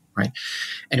forward, right?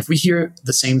 And if we hear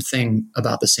the same thing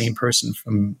about the same person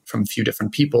from a few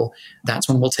different people, that's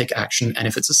when we'll take action. And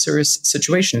if it's a serious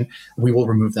situation, we will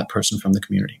remove that person from the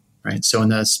community, right? So in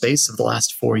the space of the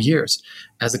last 4 years,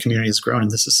 as the community has grown,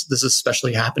 and this has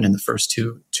especially happened in the first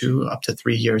two up to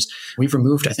 3 years, we've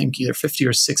removed, I think, either 50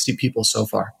 or 60 people so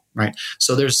far. Right.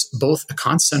 So there's both a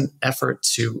constant effort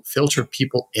to filter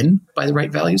people in by the right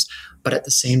values, but at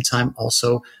the same time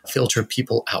also filter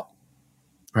people out.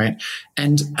 Right.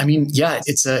 And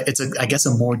it's I guess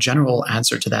a more general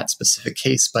answer to that specific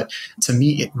case. But to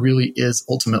me, it really is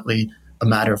ultimately a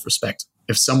matter of respect.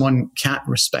 If someone can't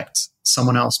respect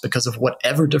someone else because of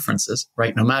whatever differences,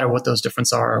 right, no matter what those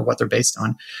differences are or what they're based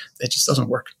on, it just doesn't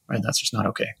work. Right. That's just not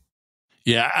okay.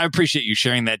 Yeah, I appreciate you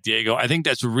sharing that, Diego. I think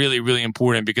that's really, really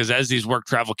important because as these work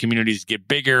travel communities get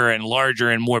bigger and larger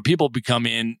and more people come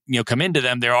into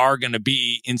them, there are going to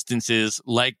be instances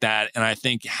like that. And I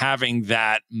think having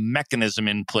that mechanism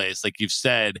in place, like you've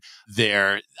said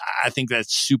there, I think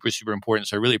that's super, super important.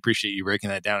 So I really appreciate you breaking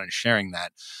that down and sharing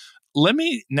that. Let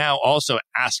me now also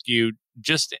ask you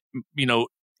just,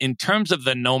 in terms of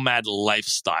the nomad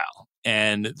lifestyle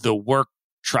and the work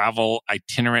travel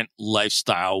itinerant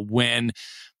lifestyle, when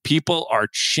people are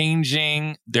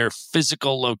changing their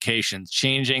physical locations,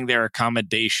 changing their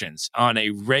accommodations on a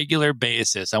regular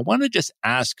basis, I want to just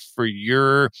ask for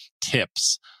your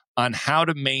tips on how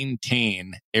to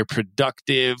maintain a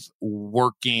productive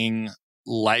working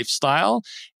lifestyle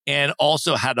and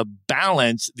also how to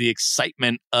balance the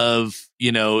excitement of,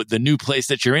 the new place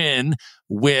that you're in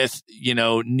with,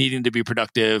 needing to be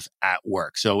productive at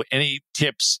work. So any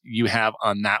tips you have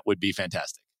on that would be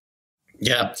fantastic.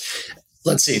 Yeah.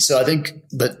 Let's see. So I think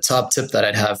the top tip that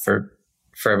I'd have for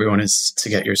everyone is to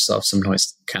get yourself some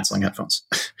noise canceling headphones.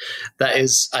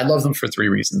 I love them for 3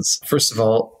 reasons. First of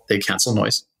all, they cancel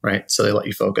noise, right? So they let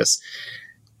you focus.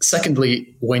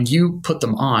 Secondly, when you put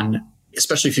them on,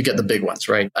 especially if you get the big ones,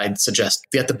 right? I'd suggest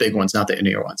get the big ones, not the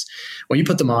in-ear ones. When you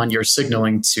put them on, you're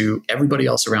signaling to everybody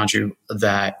else around you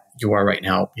that you are right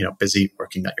now, busy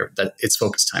working, that it's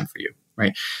focus time for you,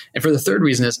 right? And for the third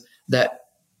reason is that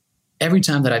every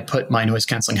time that I put my noise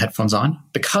canceling headphones on,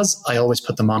 because I always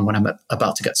put them on when I'm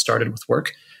about to get started with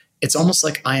work, it's almost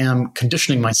like I am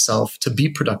conditioning myself to be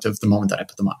productive the moment that I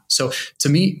put them on. So to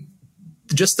me,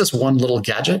 just this one little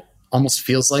gadget almost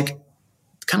feels like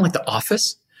kind of like the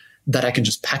office that I can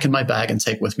just pack in my bag and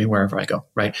take with me wherever I go,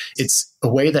 right? It's a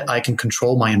way that I can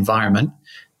control my environment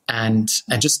and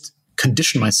just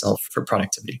condition myself for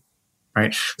productivity.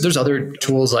 Right. There's other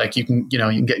tools like you can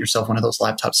get yourself one of those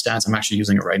laptop stands. I'm actually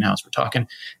using it right now as we're talking.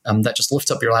 That just lifts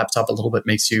up your laptop a little bit,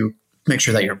 make sure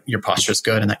that your posture is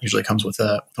good. And that usually comes with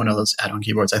one of those add-on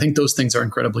keyboards. I think those things are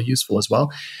incredibly useful as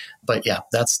well. But yeah,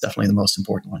 that's definitely the most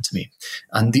important one to me.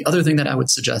 And the other thing that I would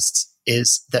suggest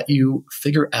is that you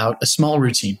figure out a small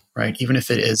routine, right? Even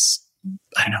if it is,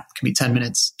 I don't know, it can be 10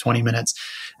 minutes, 20 minutes.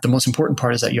 The most important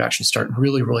part is that you actually start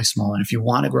really, really small. And if you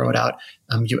want to grow it out,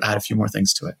 you add a few more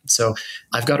things to it. So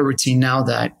I've got a routine now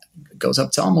that goes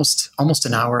up to almost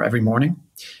an hour every morning.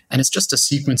 And it's just a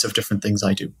sequence of different things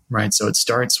I do, right? So it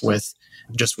starts with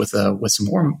some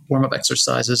warm-up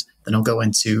exercises. Then I'll go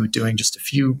into doing just a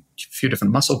few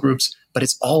different muscle groups, but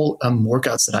it's all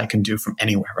workouts that I can do from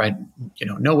anywhere, right?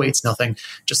 No weights, nothing,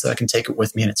 just that I can take it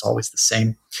with me, and it's always the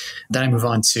same. Then I move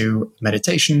on to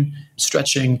meditation,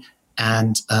 stretching,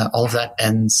 and all of that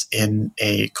ends in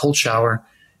a cold shower,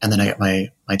 and then I get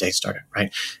my day started,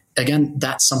 right? Again,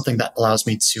 that's something that allows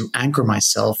me to anchor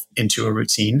myself into a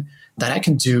routine that I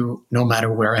can do no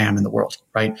matter where I am in the world,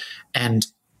 right? And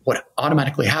what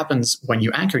automatically happens when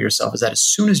you anchor yourself is that as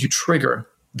soon as you trigger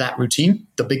that routine,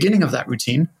 the beginning of that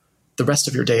routine, the rest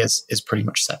of your day is pretty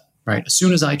much set, right? As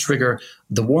soon as I trigger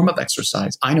the warm-up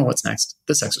exercise, I know what's next.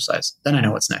 This exercise, then I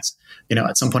know what's next.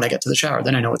 At some point I get to the shower,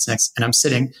 then I know what's next. And I'm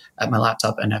sitting at my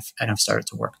laptop and I've started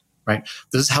to work, right?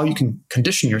 This is how you can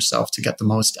condition yourself to get the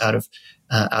most out of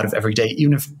every day,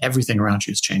 even if everything around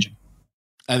you is changing.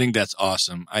 I think that's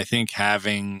awesome. I think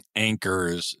having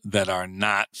anchors that are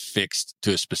not fixed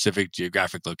to a specific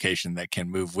geographic location that can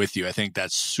move with you, I think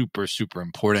that's super, super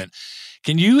important.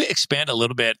 Can you expand a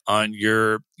little bit on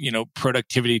your,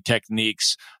 productivity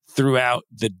techniques throughout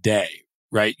the day,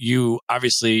 right? You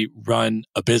obviously run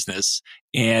a business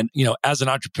and, as an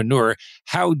entrepreneur,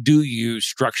 how do you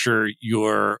structure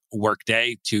your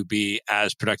workday to be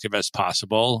as productive as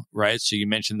possible, right? So you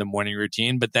mentioned the morning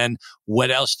routine, but then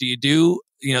what else do you do,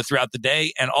 throughout the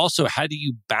day? And also, how do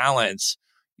you balance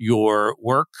your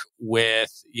work with,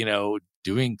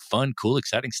 doing fun, cool,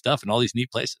 exciting stuff in all these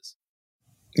neat places?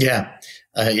 Yeah,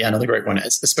 another great one,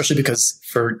 especially because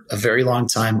for a very long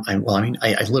time, I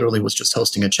literally was just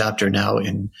hosting a chapter now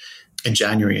in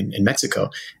January in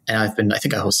Mexico. And I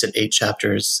think I hosted 8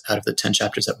 chapters out of the 10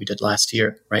 chapters that we did last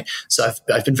year, right? So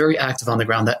I've been very active on the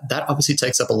ground. That obviously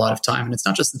takes up a lot of time. And it's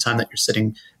not just the time that you're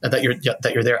sitting, that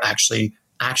you're there actually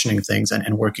actioning things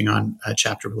and working on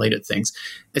chapter related things.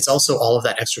 It's also all of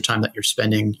that extra time that you're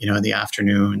spending, in the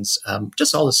afternoons,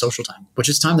 just all the social time, which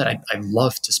is time that I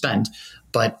love to spend.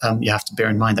 But you have to bear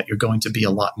in mind that you're going to be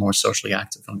a lot more socially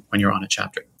active when you're on a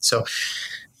chapter. So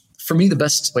for me, the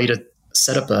best way to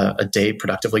set up a day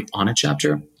productively on a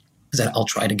chapter is that I'll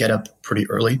try to get up pretty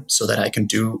early so that I can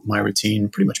do my routine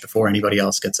pretty much before anybody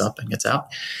else gets up and gets out,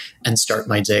 and start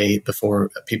my day before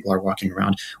people are walking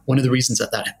around. One of the reasons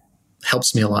that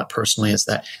helps me a lot personally is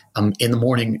that in the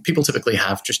morning, people typically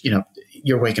have just,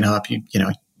 you're waking up, you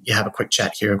have a quick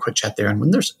chat here, a quick chat there. And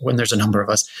when there's a number of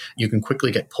us, you can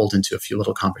quickly get pulled into a few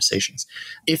little conversations.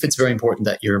 If it's very important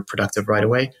that you're productive right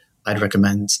away, I'd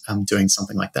recommend doing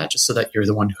something like that, just so that you're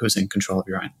the one who's in control of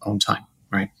your own time,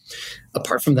 right?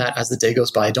 Apart from that, as the day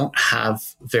goes by, I don't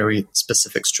have very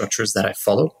specific structures that I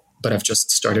follow, but I've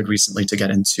just started recently to get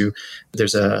into,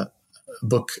 there's a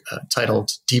book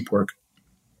titled Deep Work,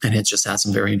 and it just has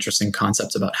some very interesting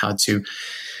concepts about how to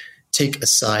take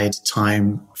aside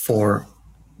time for,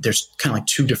 there's kind of like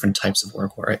 2 different types of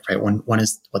work, right? One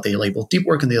is what they label deep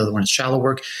work, and the other one is shallow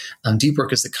work. Deep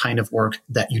work is the kind of work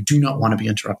that you do not want to be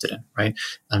interrupted in, right?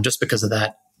 Just because of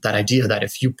that idea that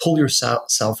if you pull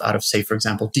yourself out of, say, for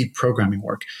example, deep programming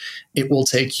work, it will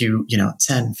take you,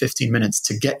 10, 15 minutes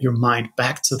to get your mind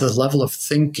back to the level of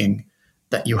thinking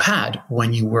that you had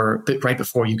when you were right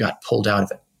before you got pulled out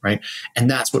of it. Right. And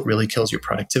that's what really kills your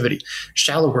productivity.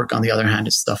 Shallow work, on the other hand,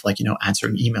 is stuff like,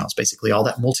 answering emails, basically all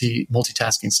that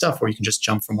multitasking stuff where you can just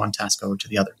jump from one task over to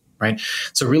the other. Right.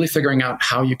 So really figuring out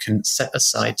how you can set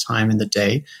aside time in the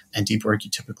day. And deep work, you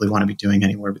typically want to be doing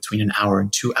anywhere between an hour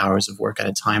and 2 hours of work at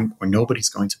a time where nobody's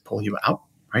going to pull you out.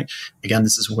 right? Again,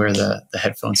 this is where the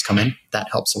headphones come in. That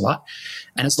helps a lot.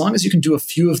 And as long as you can do a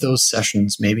few of those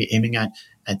sessions, maybe aiming at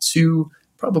 2,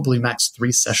 probably max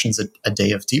 3 sessions a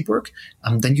day of deep work,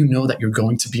 then you know that you're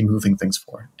going to be moving things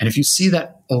forward. And if you see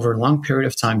that over a long period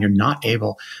of time, you're not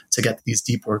able to get these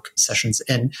deep work sessions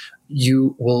in,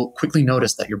 you will quickly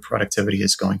notice that your productivity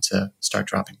is going to start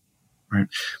dropping. Right.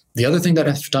 The other thing that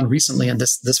I've done recently, and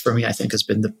this for me, I think has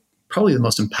been probably the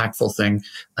most impactful thing,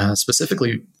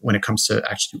 specifically when it comes to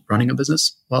actually running a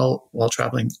business while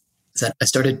traveling, is that I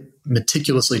started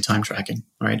meticulously time tracking.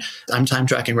 Right. I'm time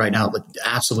tracking right now with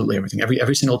absolutely everything,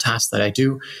 every single task that I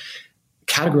do,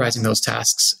 categorizing those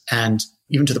tasks, and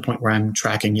even to the point where I'm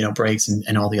tracking, breaks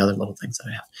and all the other little things that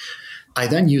I have. I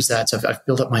then use that. So I've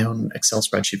built up my own Excel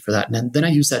spreadsheet for that. And then I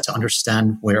use that to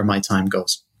understand where my time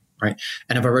goes. Right.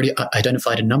 And I've already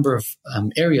identified a number of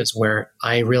areas where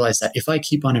I realize that if I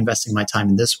keep on investing my time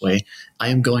in this way, I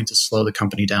am going to slow the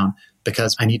company down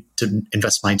because I need to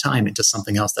invest my time into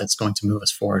something else that's going to move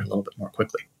us forward a little bit more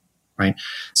quickly. Right.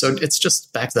 So it's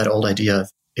just back to that old idea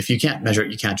of if you can't measure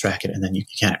it, you can't track it, and then you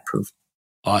can't improve.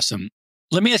 Awesome.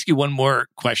 Let me ask you one more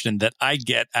question that I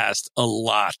get asked a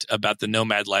lot about the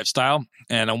nomad lifestyle,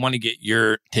 and I want to get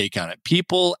your take on it.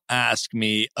 People ask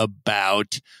me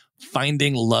about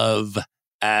finding love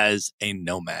as a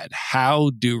nomad.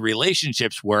 How do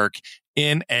relationships work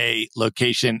in a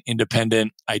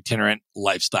location-independent, itinerant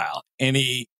lifestyle?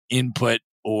 Any input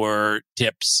or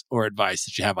tips or advice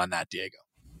that you have on that, Diego?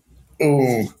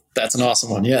 Oh, that's an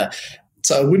awesome one. Yeah.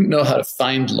 So I wouldn't know how to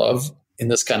find love in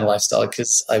this kind of lifestyle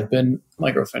because I've been with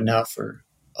my girlfriend now for,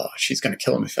 she's going to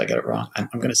kill me if I get it wrong. I'm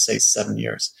going to say 7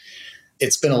 years.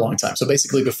 It's been a long time. So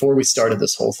basically, before we started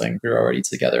this whole thing, we were already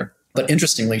together. But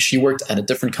interestingly, she worked at a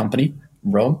different company,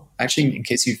 Rome. Actually, in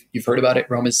case you've heard about it,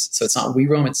 Rome is, so it's not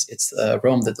WeRome, it's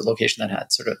Rome, the location that had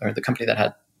or the company that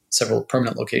had several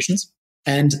permanent locations.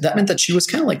 And that meant that she was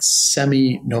kind of like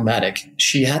semi-nomadic.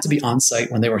 She had to be on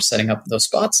site when they were setting up those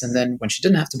spots. And then when she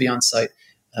didn't have to be on site,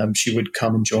 she would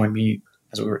come and join me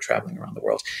as we were traveling around the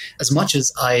world. As much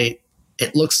as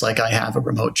it looks like I have a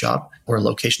remote job or a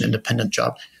location independent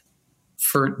job,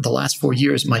 for the last 4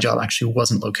 years, my job actually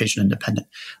wasn't location independent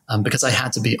because I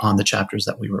had to be on the chapters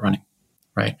that we were running,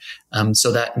 right?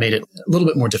 So that made it a little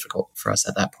bit more difficult for us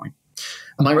at that point.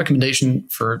 My recommendation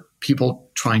for people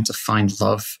trying to find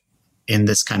love in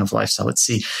this kind of lifestyle, let's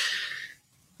see,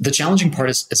 the challenging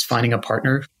part is finding a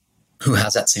partner who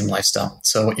has that same lifestyle.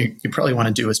 So what you probably want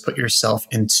to do is put yourself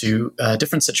into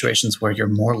different situations where you're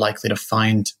more likely to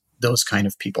find those kind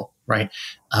of people, right?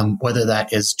 Whether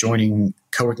that is joining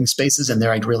co-working spaces, and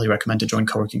there I'd really recommend to join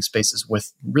co-working spaces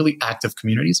with really active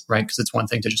communities, right? Because it's one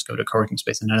thing to just go to a co-working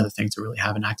space and another thing to really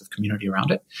have an active community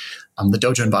around it. The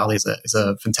dojo in Bali is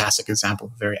a fantastic example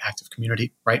of a very active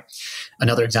community, right?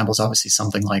 Another example is obviously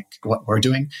something like what we're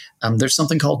doing. There's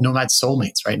something called Nomad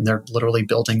Soulmates, right? And they're literally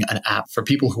building an app for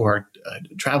people who are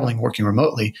traveling, working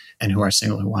remotely, and who are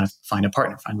single, who want to find a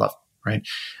partner, find love. Right.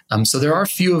 So there are a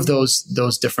few of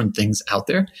those different things out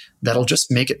there that'll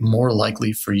just make it more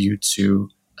likely for you to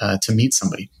meet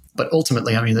somebody. But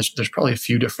ultimately, I mean, there's probably a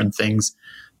few different things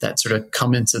that sort of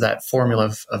come into that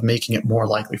formula of making it more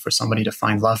likely for somebody to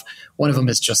find love. One of them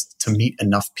is just to meet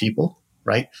enough people,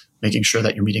 right? Making sure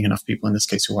that you're meeting enough people, in this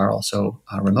case, who are also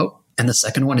remote. And the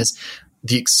second one is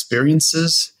the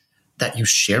experiences that you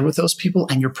share with those people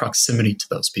and your proximity to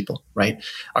those people, right?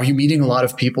 Are you meeting a lot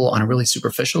of people on a really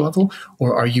superficial level,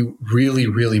 or are you really,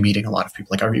 really meeting a lot of people?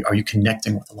 Like, are you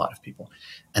connecting with a lot of people?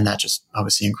 And that just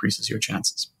obviously increases your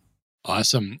chances.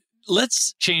 Awesome.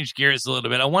 Let's change gears a little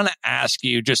bit. I want to ask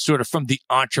you, just sort of from the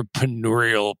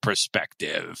entrepreneurial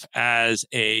perspective, as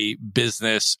a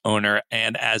business owner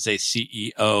and as a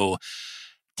CEO,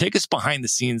 take us behind the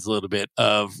scenes a little bit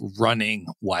of running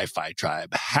Wi-Fi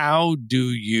Tribe. How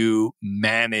do you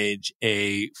manage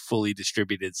a fully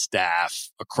distributed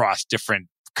staff across different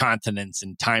continents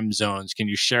and time zones? Can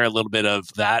you share a little bit of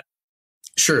that?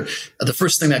 Sure. The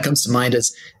first thing that comes to mind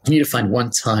is you need to find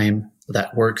one time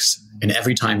that works in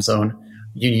every time zone.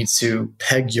 You need to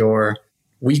peg your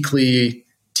weekly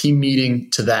team meeting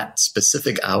to that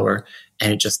specific hour,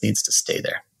 and it just needs to stay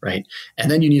there. Right.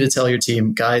 And then you need to tell your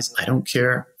team, guys, I don't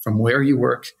care from where you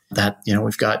work, that,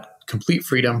 we've got complete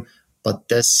freedom, but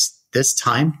this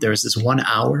time, there's this 1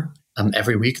 hour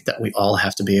every week that we all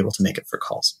have to be able to make it for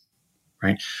calls.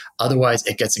 Right. Otherwise,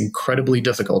 it gets incredibly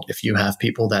difficult if you have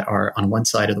people that are on one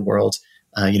side of the world,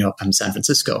 in San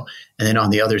Francisco, and then on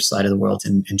the other side of the world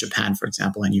in Japan, for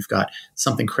example, and you've got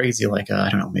something crazy like,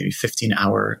 maybe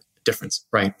 15-hour difference,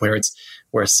 right?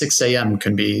 Where 6 a.m.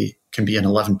 can be an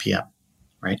 11 p.m.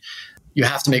 Right. You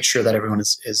have to make sure that everyone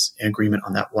is in agreement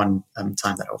on that one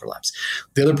time that overlaps.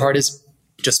 The other part is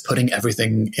just putting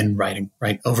everything in writing,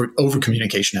 right? Over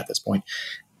communication at this point.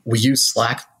 We use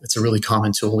Slack. It's a really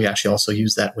common tool. We actually also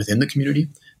use that within the community.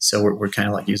 So we're kind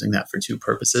of like using that for two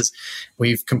purposes.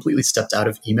 We've completely stepped out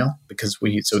of email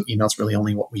so email's really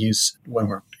only what we use when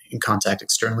we're in contact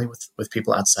externally with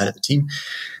people outside of the team.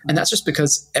 And that's just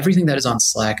because everything that is on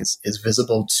Slack is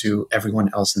visible to everyone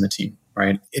else in the team,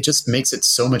 right? It just makes it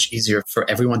so much easier for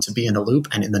everyone to be in the loop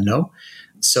and in the know,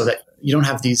 so that you don't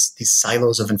have these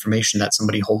silos of information that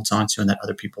somebody holds on to and that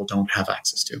other people don't have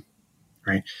access to,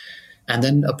 right? And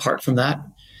then apart from that,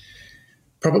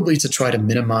 probably to try to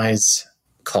minimize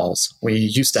calls. We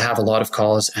used to have a lot of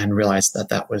calls and realized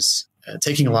that was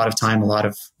taking a lot of time, a lot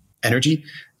of energy.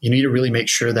 You need to really make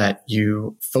sure that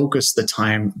you focus the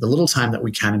little time that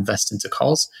we can invest into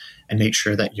calls, and make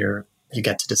sure that you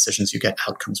get to decisions, you get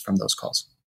outcomes from those calls.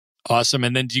 Awesome.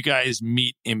 And then do you guys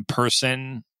meet in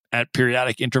person at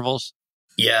periodic intervals?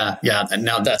 Yeah. And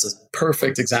now that's a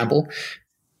perfect example.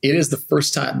 It is the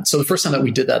first time. So the first time that we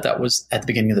did that was at the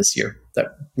beginning of this year,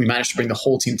 that we managed to bring the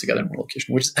whole team together in one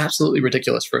location, which is absolutely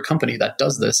ridiculous for a company that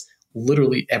does this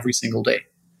literally every single day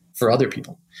for other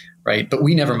people, right? But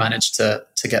we never managed to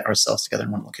get ourselves together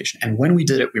in one location. And when we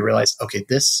did it, we realized, okay,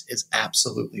 this is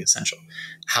absolutely essential.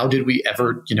 How did we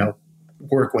ever,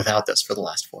 work without this for the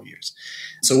last 4 years?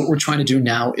 So what we're trying to do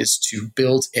now is to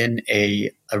build in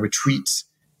a retreat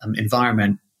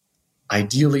environment,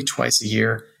 ideally twice a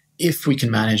year. If we can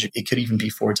manage it, it could even be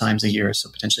 4 times a year, so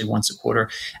potentially once a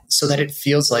quarter, so that it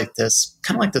feels like this,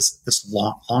 kind of like this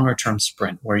longer term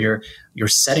sprint where you're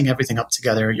setting everything up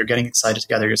together, you're getting excited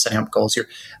together, you're setting up goals, you're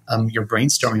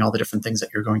brainstorming all the different things that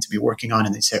you're going to be working on,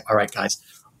 and they say, all right, guys,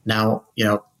 now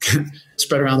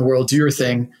spread around the world, do your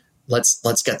thing,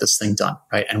 let's get this thing done,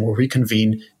 right? And we'll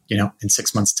reconvene, in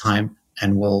 6 months' time,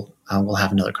 and we'll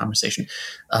have another conversation.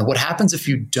 What happens if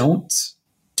you don't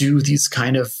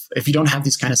if you don't have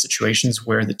these kind of situations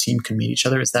where the team can meet each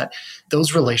other, is that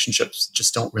those relationships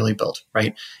just don't really build,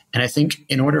 right? And I think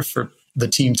in order for the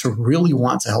team to really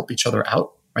want to help each other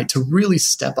out, right, to really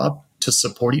step up to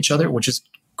support each other, which is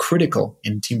critical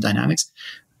in team dynamics,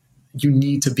 you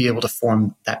need to be able to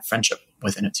form that friendship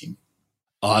within a team.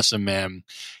 Awesome, man.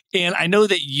 And I know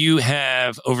that you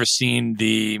have overseen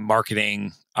the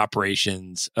marketing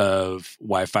operations of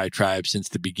Wi-Fi Tribe since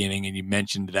the beginning. And you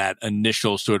mentioned that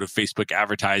initial sort of Facebook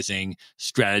advertising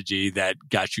strategy that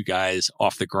got you guys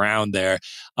off the ground there.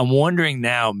 I'm wondering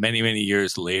now, many, many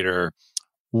years later,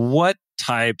 what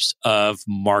types of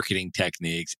marketing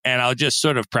techniques, and I'll just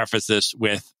sort of preface this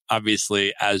with,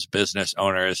 obviously, as business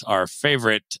owners, our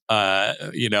favorite,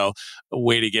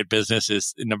 way to get business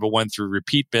is, number one, through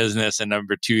repeat business, and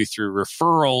number two, through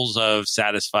referrals of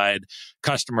satisfied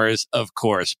customers, of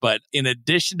course. But in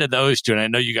addition to those two, and I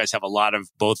know you guys have a lot of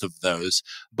both of those,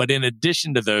 but in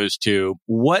addition to those two,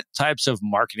 what types of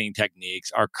marketing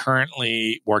techniques are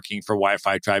currently working for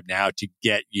Wi-Fi Tribe now to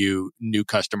get you new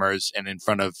customers and in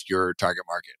front of your target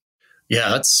market? Yeah,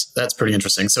 that's pretty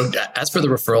interesting. So as for the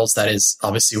referrals, that is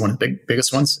obviously one of the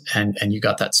biggest ones, and you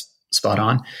got that spot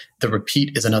on. The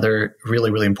repeat is another really,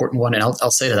 really important one. And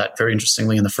I'll say that very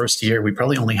interestingly, in the first year, we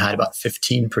probably only had about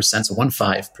 15%, so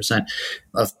 15%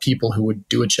 of people who would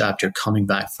do a chapter coming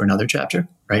back for another chapter,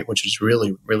 right? Which is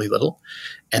really, really little.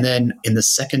 And then in the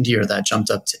second year, that jumped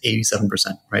up to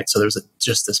 87%, right? So there's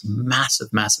just this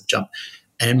massive, massive jump.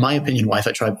 And in my opinion,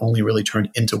 Wi-Fi Tribe only really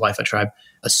turned into Wi-Fi Tribe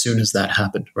as soon as that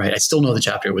happened, right? I still know the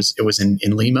chapter. It was in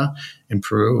Lima, in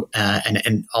Peru,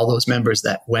 and all those members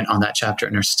that went on that chapter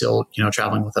and are still,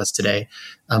 traveling with us today.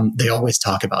 They always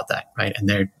talk about that, right? And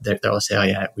they'll always say, "Oh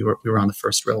yeah, we were on the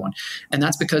first real one," and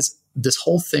that's because this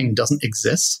whole thing doesn't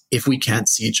exist if we can't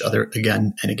see each other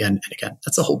again and again and again.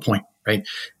 That's the whole point, right?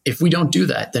 If we don't do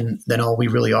that, then all we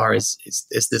really are is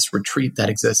this retreat that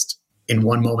exists in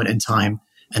one moment in time.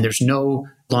 And there's no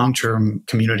long-term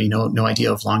community, no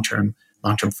idea of long-term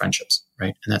friendships,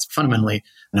 right? And that's fundamentally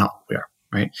not what we are,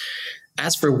 right?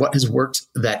 As for what has worked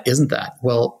that isn't that,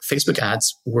 well, Facebook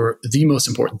ads were the most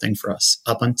important thing for us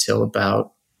up until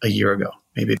about a year ago,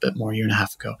 maybe a bit more, a year and a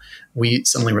half ago. We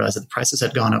suddenly realized that the prices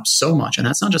had gone up so much. And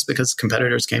that's not just because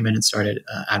competitors came in and started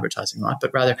advertising a lot,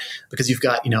 but rather because you've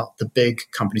got, the big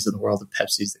companies of the world, the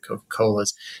Pepsis, the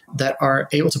Coca-Colas, that are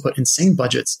able to put insane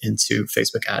budgets into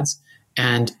Facebook ads.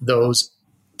 And the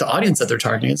audience that they're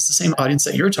targeting, it's the same audience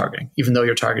that you're targeting, even though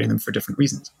you're targeting them for different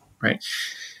reasons, right?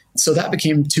 So that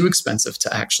became too expensive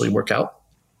to actually work out.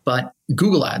 But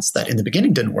Google ads, that in the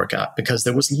beginning didn't work out because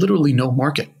there was literally no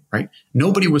market, right?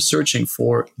 Nobody was searching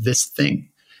for this thing.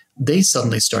 They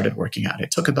suddenly started working out.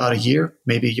 It took about a year,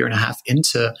 maybe a year and a half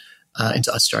into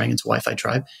us starting into Wi-Fi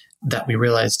Tribe, that we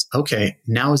realized, okay,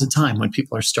 now is the time when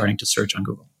people are starting to search on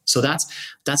Google, So that's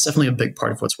definitely a big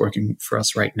part of what's working for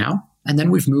us right now. And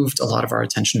then we've moved a lot of our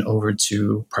attention over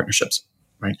to partnerships,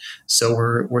 right? So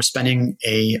we're spending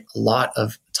a lot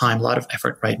of time, a lot of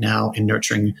effort right now in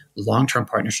nurturing long-term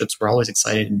partnerships. We're always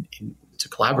excited to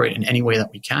collaborate in any way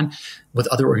that we can with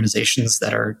other organizations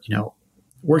that are,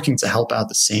 working to help out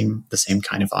the same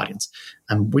kind of audience.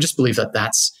 We just believe that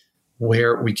that's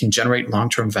where we can generate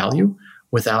long-term value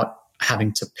without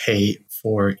having to pay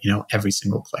for, every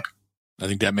single click. I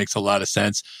think that makes a lot of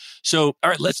sense. So, all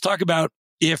right, let's talk about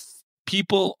if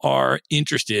people are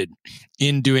interested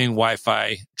in doing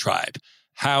Wi-Fi Tribe.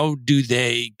 How do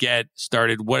they get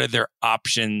started? What are their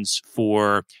options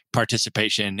for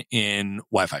participation in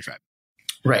Wi-Fi Tribe?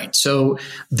 Right. So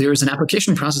there's an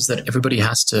application process that everybody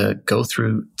has to go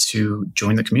through to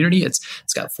join the community. It's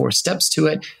got 4 steps to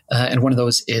it. And one of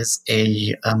those is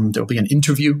there'll be an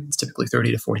interview. It's typically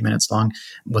 30 to 40 minutes long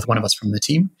with one of us from the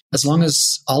team. As long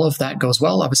as all of that goes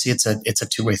well, obviously it's a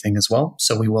two-way thing as well.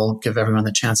 So we will give everyone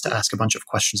the chance to ask a bunch of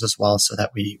questions as well so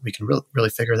that we can really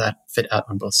figure that fit out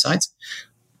on both sides.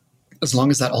 As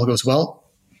long as that all goes well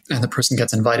and the person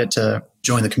gets invited to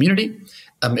join the community,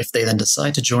 if they then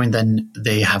decide to join, then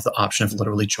they have the option of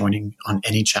literally joining on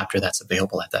any chapter that's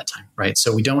available at that time, right?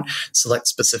 So we don't select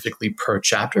specifically per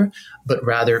chapter, but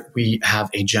rather we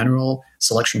have a general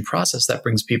selection process that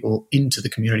brings people into the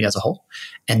community as a whole.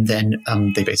 And then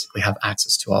they basically have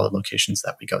access to all the locations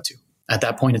that we go to. At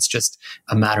that point, it's just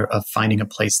a matter of finding a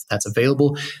place that's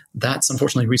available. That's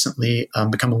unfortunately recently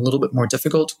become a little bit more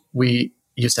difficult. We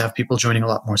used to have people joining a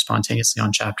lot more spontaneously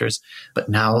on chapters, but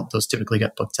now those typically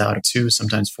get booked out 2,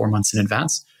 sometimes 4 months in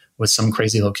advance, with some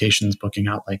crazy locations booking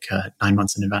out like 9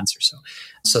 months in advance or so.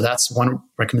 So that's one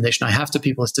recommendation I have to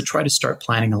people, is to try to start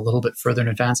planning a little bit further in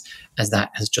advance, as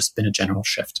that has just been a general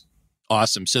shift.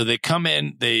 Awesome. So they come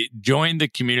in, they join the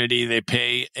community, they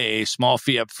pay a small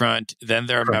fee up front, then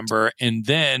they're a member, and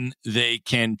then they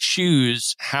can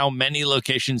choose how many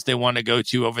locations they want to go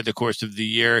to over the course of the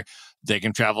year. They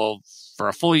can travel for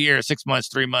a full year, 6 months,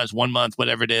 3 months, 1 month,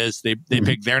 whatever it is. They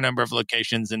pick their number of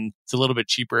locations, and it's a little bit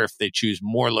cheaper if they choose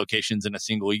more locations in a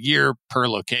single year per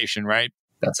location, right?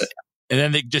 That's it. And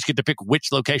then they just get to pick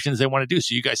which locations they want to do.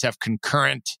 So you guys have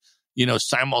concurrent,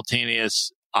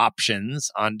 simultaneous options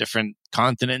on different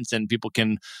continents, and people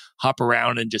can hop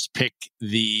around and just pick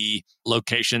the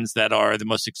locations that are the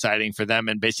most exciting for them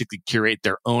and basically curate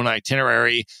their own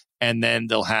itinerary. And then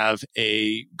they'll have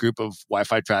a group of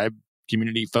Wi-Fi Tribe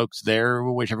community folks there,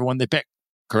 whichever one they pick,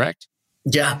 correct?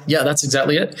 Yeah, that's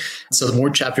exactly it. So the more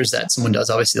chapters that someone does,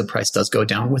 obviously the price does go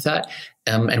down with that.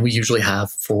 And we usually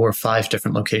have 4 or 5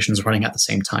 different locations running at the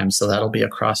same time. So that'll be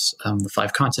across the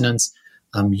 5 continents,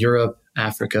 Europe,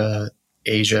 Africa,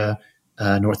 Asia,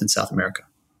 North and South America.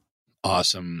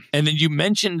 Awesome. And then you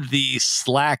mentioned the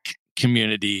Slack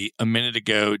community a minute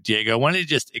ago, Diego. I wanted to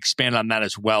just expand on that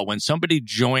as well. When somebody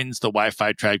joins the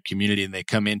Wi-Fi Tribe community and they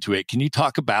come into it, can you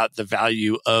talk about the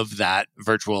value of that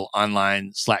virtual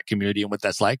online Slack community and what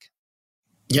that's like?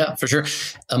 Yeah, for sure.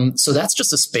 So that's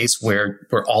just a space where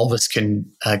all of us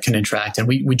can interact, and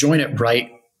we join it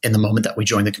right in the moment that we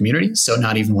join the community. So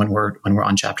not even when we're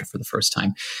on chapter for the first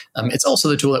time. It's also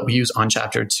the tool that we use on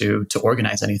chapter to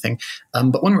organize anything.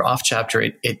 But when we're off chapter,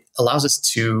 it allows us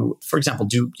to, for example,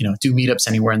 do meetups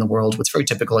anywhere in the world. What's very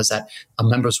typical is that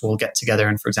members will get together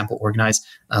and, for example, organize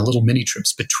little mini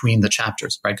trips between the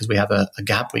chapters, right? Because we have a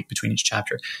gap week between each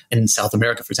chapter. In South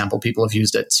America, for example, people have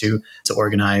used it to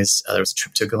organize. There was a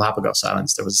trip to Galapagos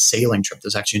Islands. There was a sailing trip.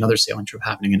 There's actually another sailing trip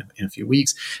happening in a few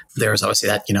weeks. There's obviously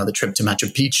that, the trip to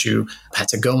Machu Picchu,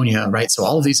 Patagonia, right? So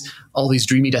all these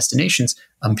dreamy destinations,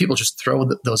 people just throw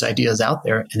those ideas out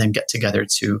there and then get together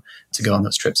to go on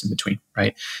those trips in between,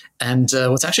 right? And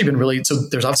what's actually been so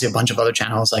there's obviously a bunch of other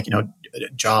channels like,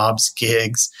 jobs,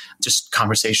 gigs, just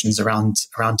conversations around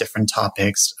different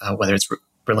topics, whether it's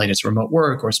related to remote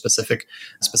work or specific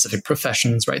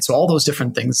professions, right? So all those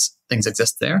different things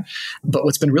exist there. But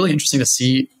what's been really interesting to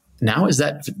see now is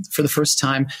that for the first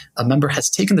time, a member has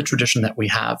taken the tradition that we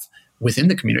have within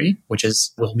the community, which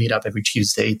is we'll meet up every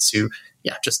Tuesday to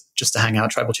just to hang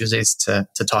out, Tribal Tuesdays, to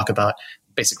talk about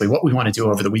basically what we want to do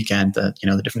over the weekend, the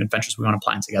different adventures we want to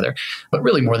plan together. But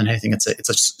really, more than anything, it's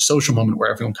a social moment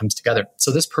where everyone comes together.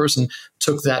 So this person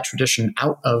took that tradition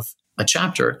out of a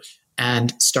chapter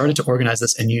and started to organize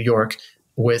this in New York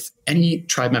with any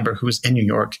tribe member who's in New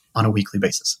York on a weekly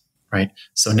basis, right?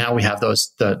 So now we have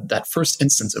that first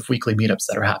instance of weekly meetups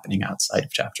that are happening outside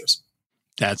of chapters.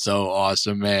 That's so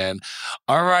awesome, man.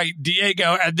 All right,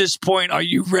 Diego, at this point, are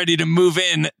you ready to move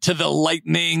in to the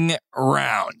lightning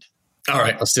round? All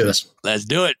right, let's do this. Let's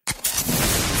do it.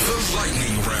 The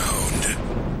lightning round.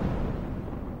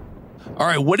 All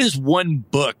right. What is one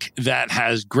book that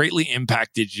has greatly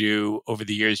impacted you over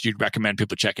the years you'd recommend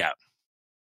people check out?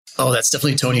 Oh, that's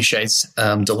definitely Tony Hsieh's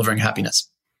Delivering Happiness.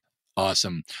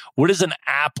 Awesome. What is an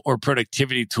app or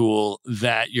productivity tool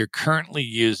that you're currently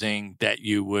using that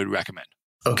you would recommend?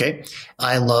 Okay.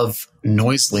 I love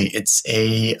Noisely. It's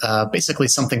a basically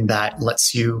something that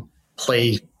lets you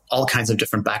play all kinds of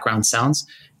different background sounds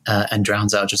and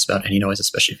drowns out just about any noise,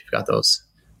 especially if you've got those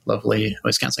lovely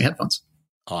noise-canceling headphones.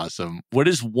 Awesome. What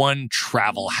is one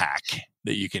travel hack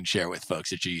that you can share with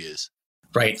folks that you use?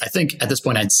 Right. I think at this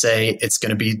point, I'd say it's going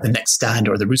to be the neck stand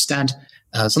or the Root stand,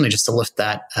 something just to lift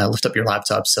up your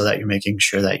laptop so that you're making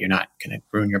sure that you're not going to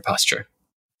ruin your posture.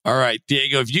 All right,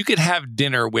 Diego, if you could have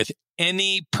dinner with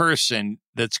any person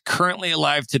that's currently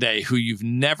alive today who you've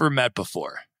never met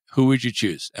before, who would you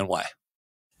choose and why?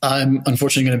 I'm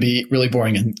unfortunately going to be really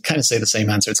boring and kind of say the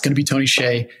same answer. It's going to be Tony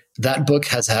Hsieh. That book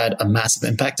has had a massive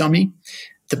impact on me.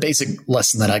 The basic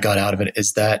lesson that I got out of it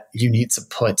is that you need to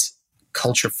put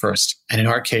culture first. And in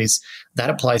our case, that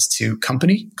applies to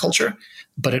company culture,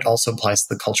 but it also applies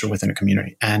to the culture within a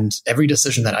community. And every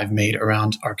decision that I've made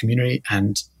around our community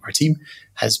and our team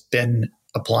has been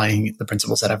applying the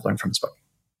principles that I've learned from this book.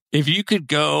 If you could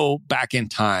go back in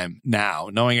time now,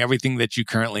 knowing everything that you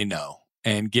currently know,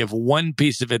 and give one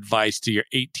piece of advice to your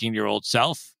 18-year-old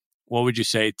self, what would you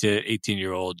say to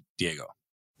 18-year-old Diego?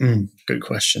 Good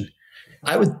question.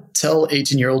 I would tell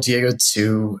 18-year-old Diego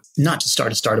to not to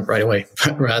start a startup right away,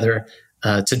 but rather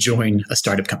to join a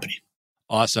startup company.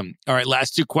 Awesome. All right,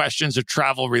 last two questions are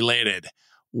travel related.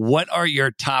 What are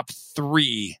your top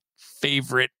 3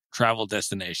 favorite travel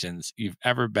destinations you've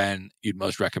ever been you'd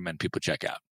most recommend people check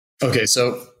out? Okay,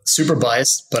 so super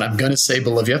biased, but I'm going to say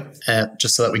Bolivia,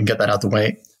 just so that we can get that out the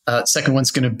way. Second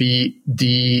one's going to be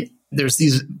there's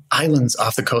these islands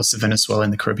off the coast of Venezuela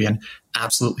in the Caribbean.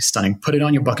 Absolutely stunning. Put it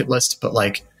on your bucket list, but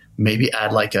maybe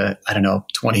add a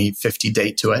 2050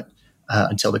 date to it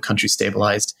until the country's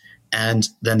stabilized. And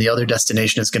then the other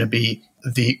destination is going to be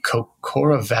the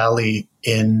Cocora Valley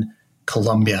in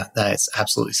Colombia. That is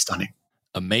absolutely stunning.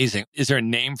 Amazing. Is there a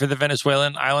name for the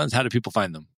Venezuelan islands? How do people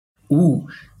find them?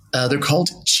 They're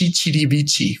called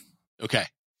Chichiribichi. Okay,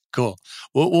 cool.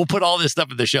 We'll put all this stuff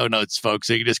in the show notes, folks.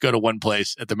 So you can just go to one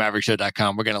place at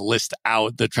themaverickshow.com. We're going to list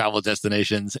out the travel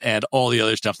destinations and all the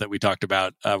other stuff that we talked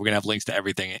about. We're going to have links to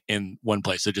everything in one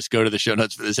place. So just go to the show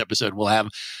notes for this episode. We'll have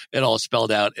it all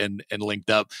spelled out and linked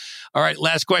up. All right,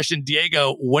 last question.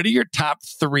 Diego, what are your top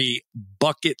 3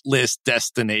 bucket list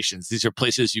destinations? These are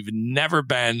places you've never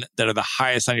been that are the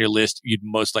highest on your list you'd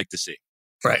most like to see.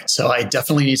 Right. So I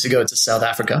definitely need to go to South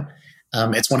Africa.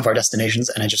 It's one of our destinations,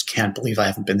 and I just can't believe I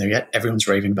haven't been there yet. Everyone's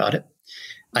raving about it.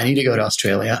 I need to go to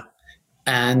Australia.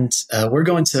 And we're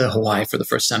going to Hawaii for the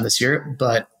first time this year,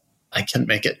 but I couldn't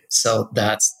make it. So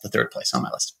that's the 3rd place on my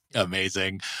list.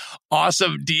 Amazing.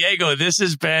 Awesome. Diego, this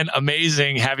has been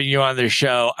amazing having you on the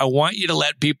show. I want you to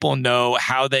let people know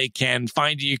how they can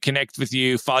find you, connect with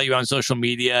you, follow you on social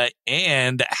media,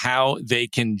 and how they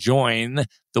can join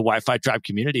the Wi-Fi Tribe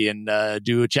community and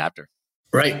do a chapter.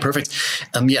 Right. Perfect.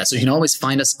 So you can always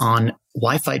find us on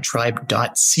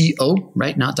wifitribe.co,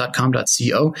 right? Not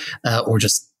 .com.co, or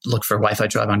just look for Wi-Fi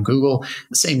Tribe on Google.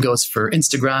 The same goes for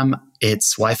Instagram.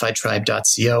 It's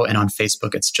wifitribe.co, and on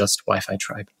Facebook, it's just Wi-Fi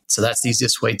Tribe. So that's the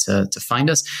easiest way to find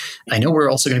us. I know we're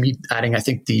also going to be adding, I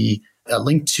think, the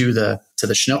link to the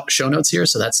show notes here.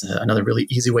 So that's another really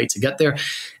easy way to get there.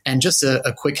 And just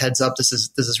a quick heads up, this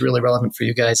is really relevant for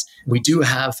you guys. We do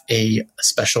have a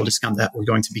special discount that we're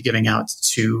going to be giving out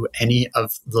to any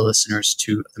of the listeners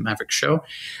to the Maverick Show.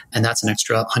 And that's an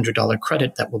extra $100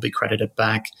 credit that will be credited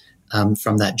back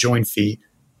from that join fee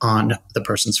on the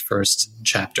person's first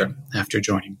chapter after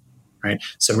joining, right?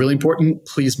 So really important,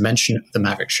 please mention the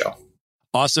Maverick Show.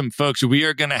 Awesome, folks. We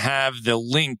are going to have the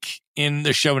link in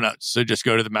the show notes. So just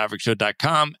go to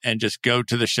themaverickshow.com and just go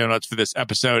to the show notes for this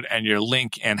episode, and your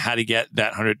link and how to get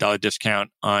that $100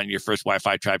 discount on your first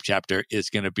Wi-Fi Tribe chapter is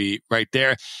going to be right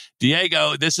there.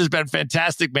 Diego, this has been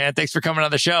fantastic, man. Thanks for coming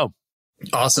on the show.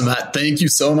 Awesome, Matt. Thank you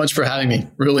so much for having me.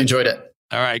 Really enjoyed it.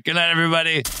 All right. Good night,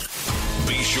 everybody.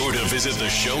 Be sure to visit the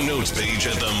show notes page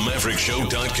at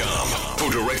themaverickshow.com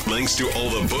for direct links to all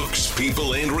the books,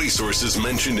 people, and resources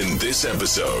mentioned in this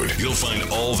episode. You'll find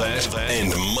all that and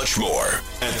much more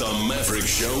at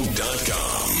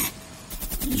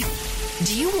themaverickshow.com.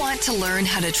 Do you want to learn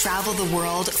how to travel the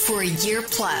world for a year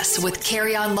plus with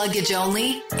carry-on luggage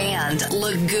only and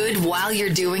look good while you're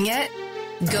doing it?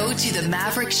 Go to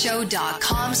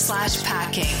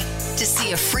themaverickshow.com/packing. to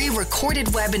see a free recorded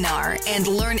webinar and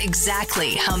learn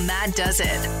exactly how Matt does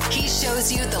it. He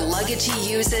shows you the luggage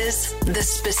he uses, the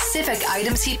specific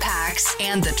items he packs,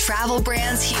 and the travel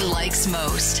brands he likes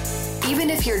most. Even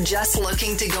if you're just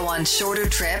looking to go on shorter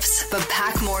trips, but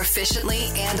pack more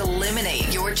efficiently and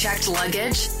eliminate your checked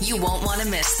luggage, you won't want to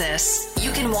miss this.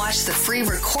 You can watch the free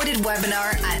recorded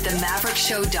webinar at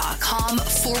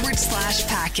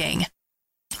themaverickshow.com/packing.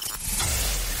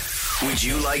 Would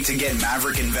you like to get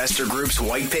Maverick Investor Group's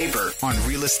white paper on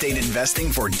real estate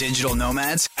investing for digital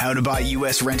nomads? How to buy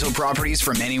U.S. rental properties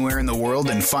from anywhere in the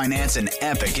world and finance an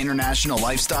epic international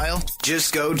lifestyle?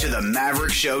 Just go to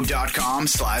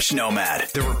themaverickshow.com/nomad.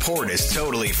 The report is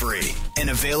totally free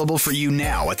and available for you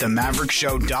now at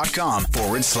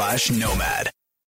themaverickshow.com/nomad.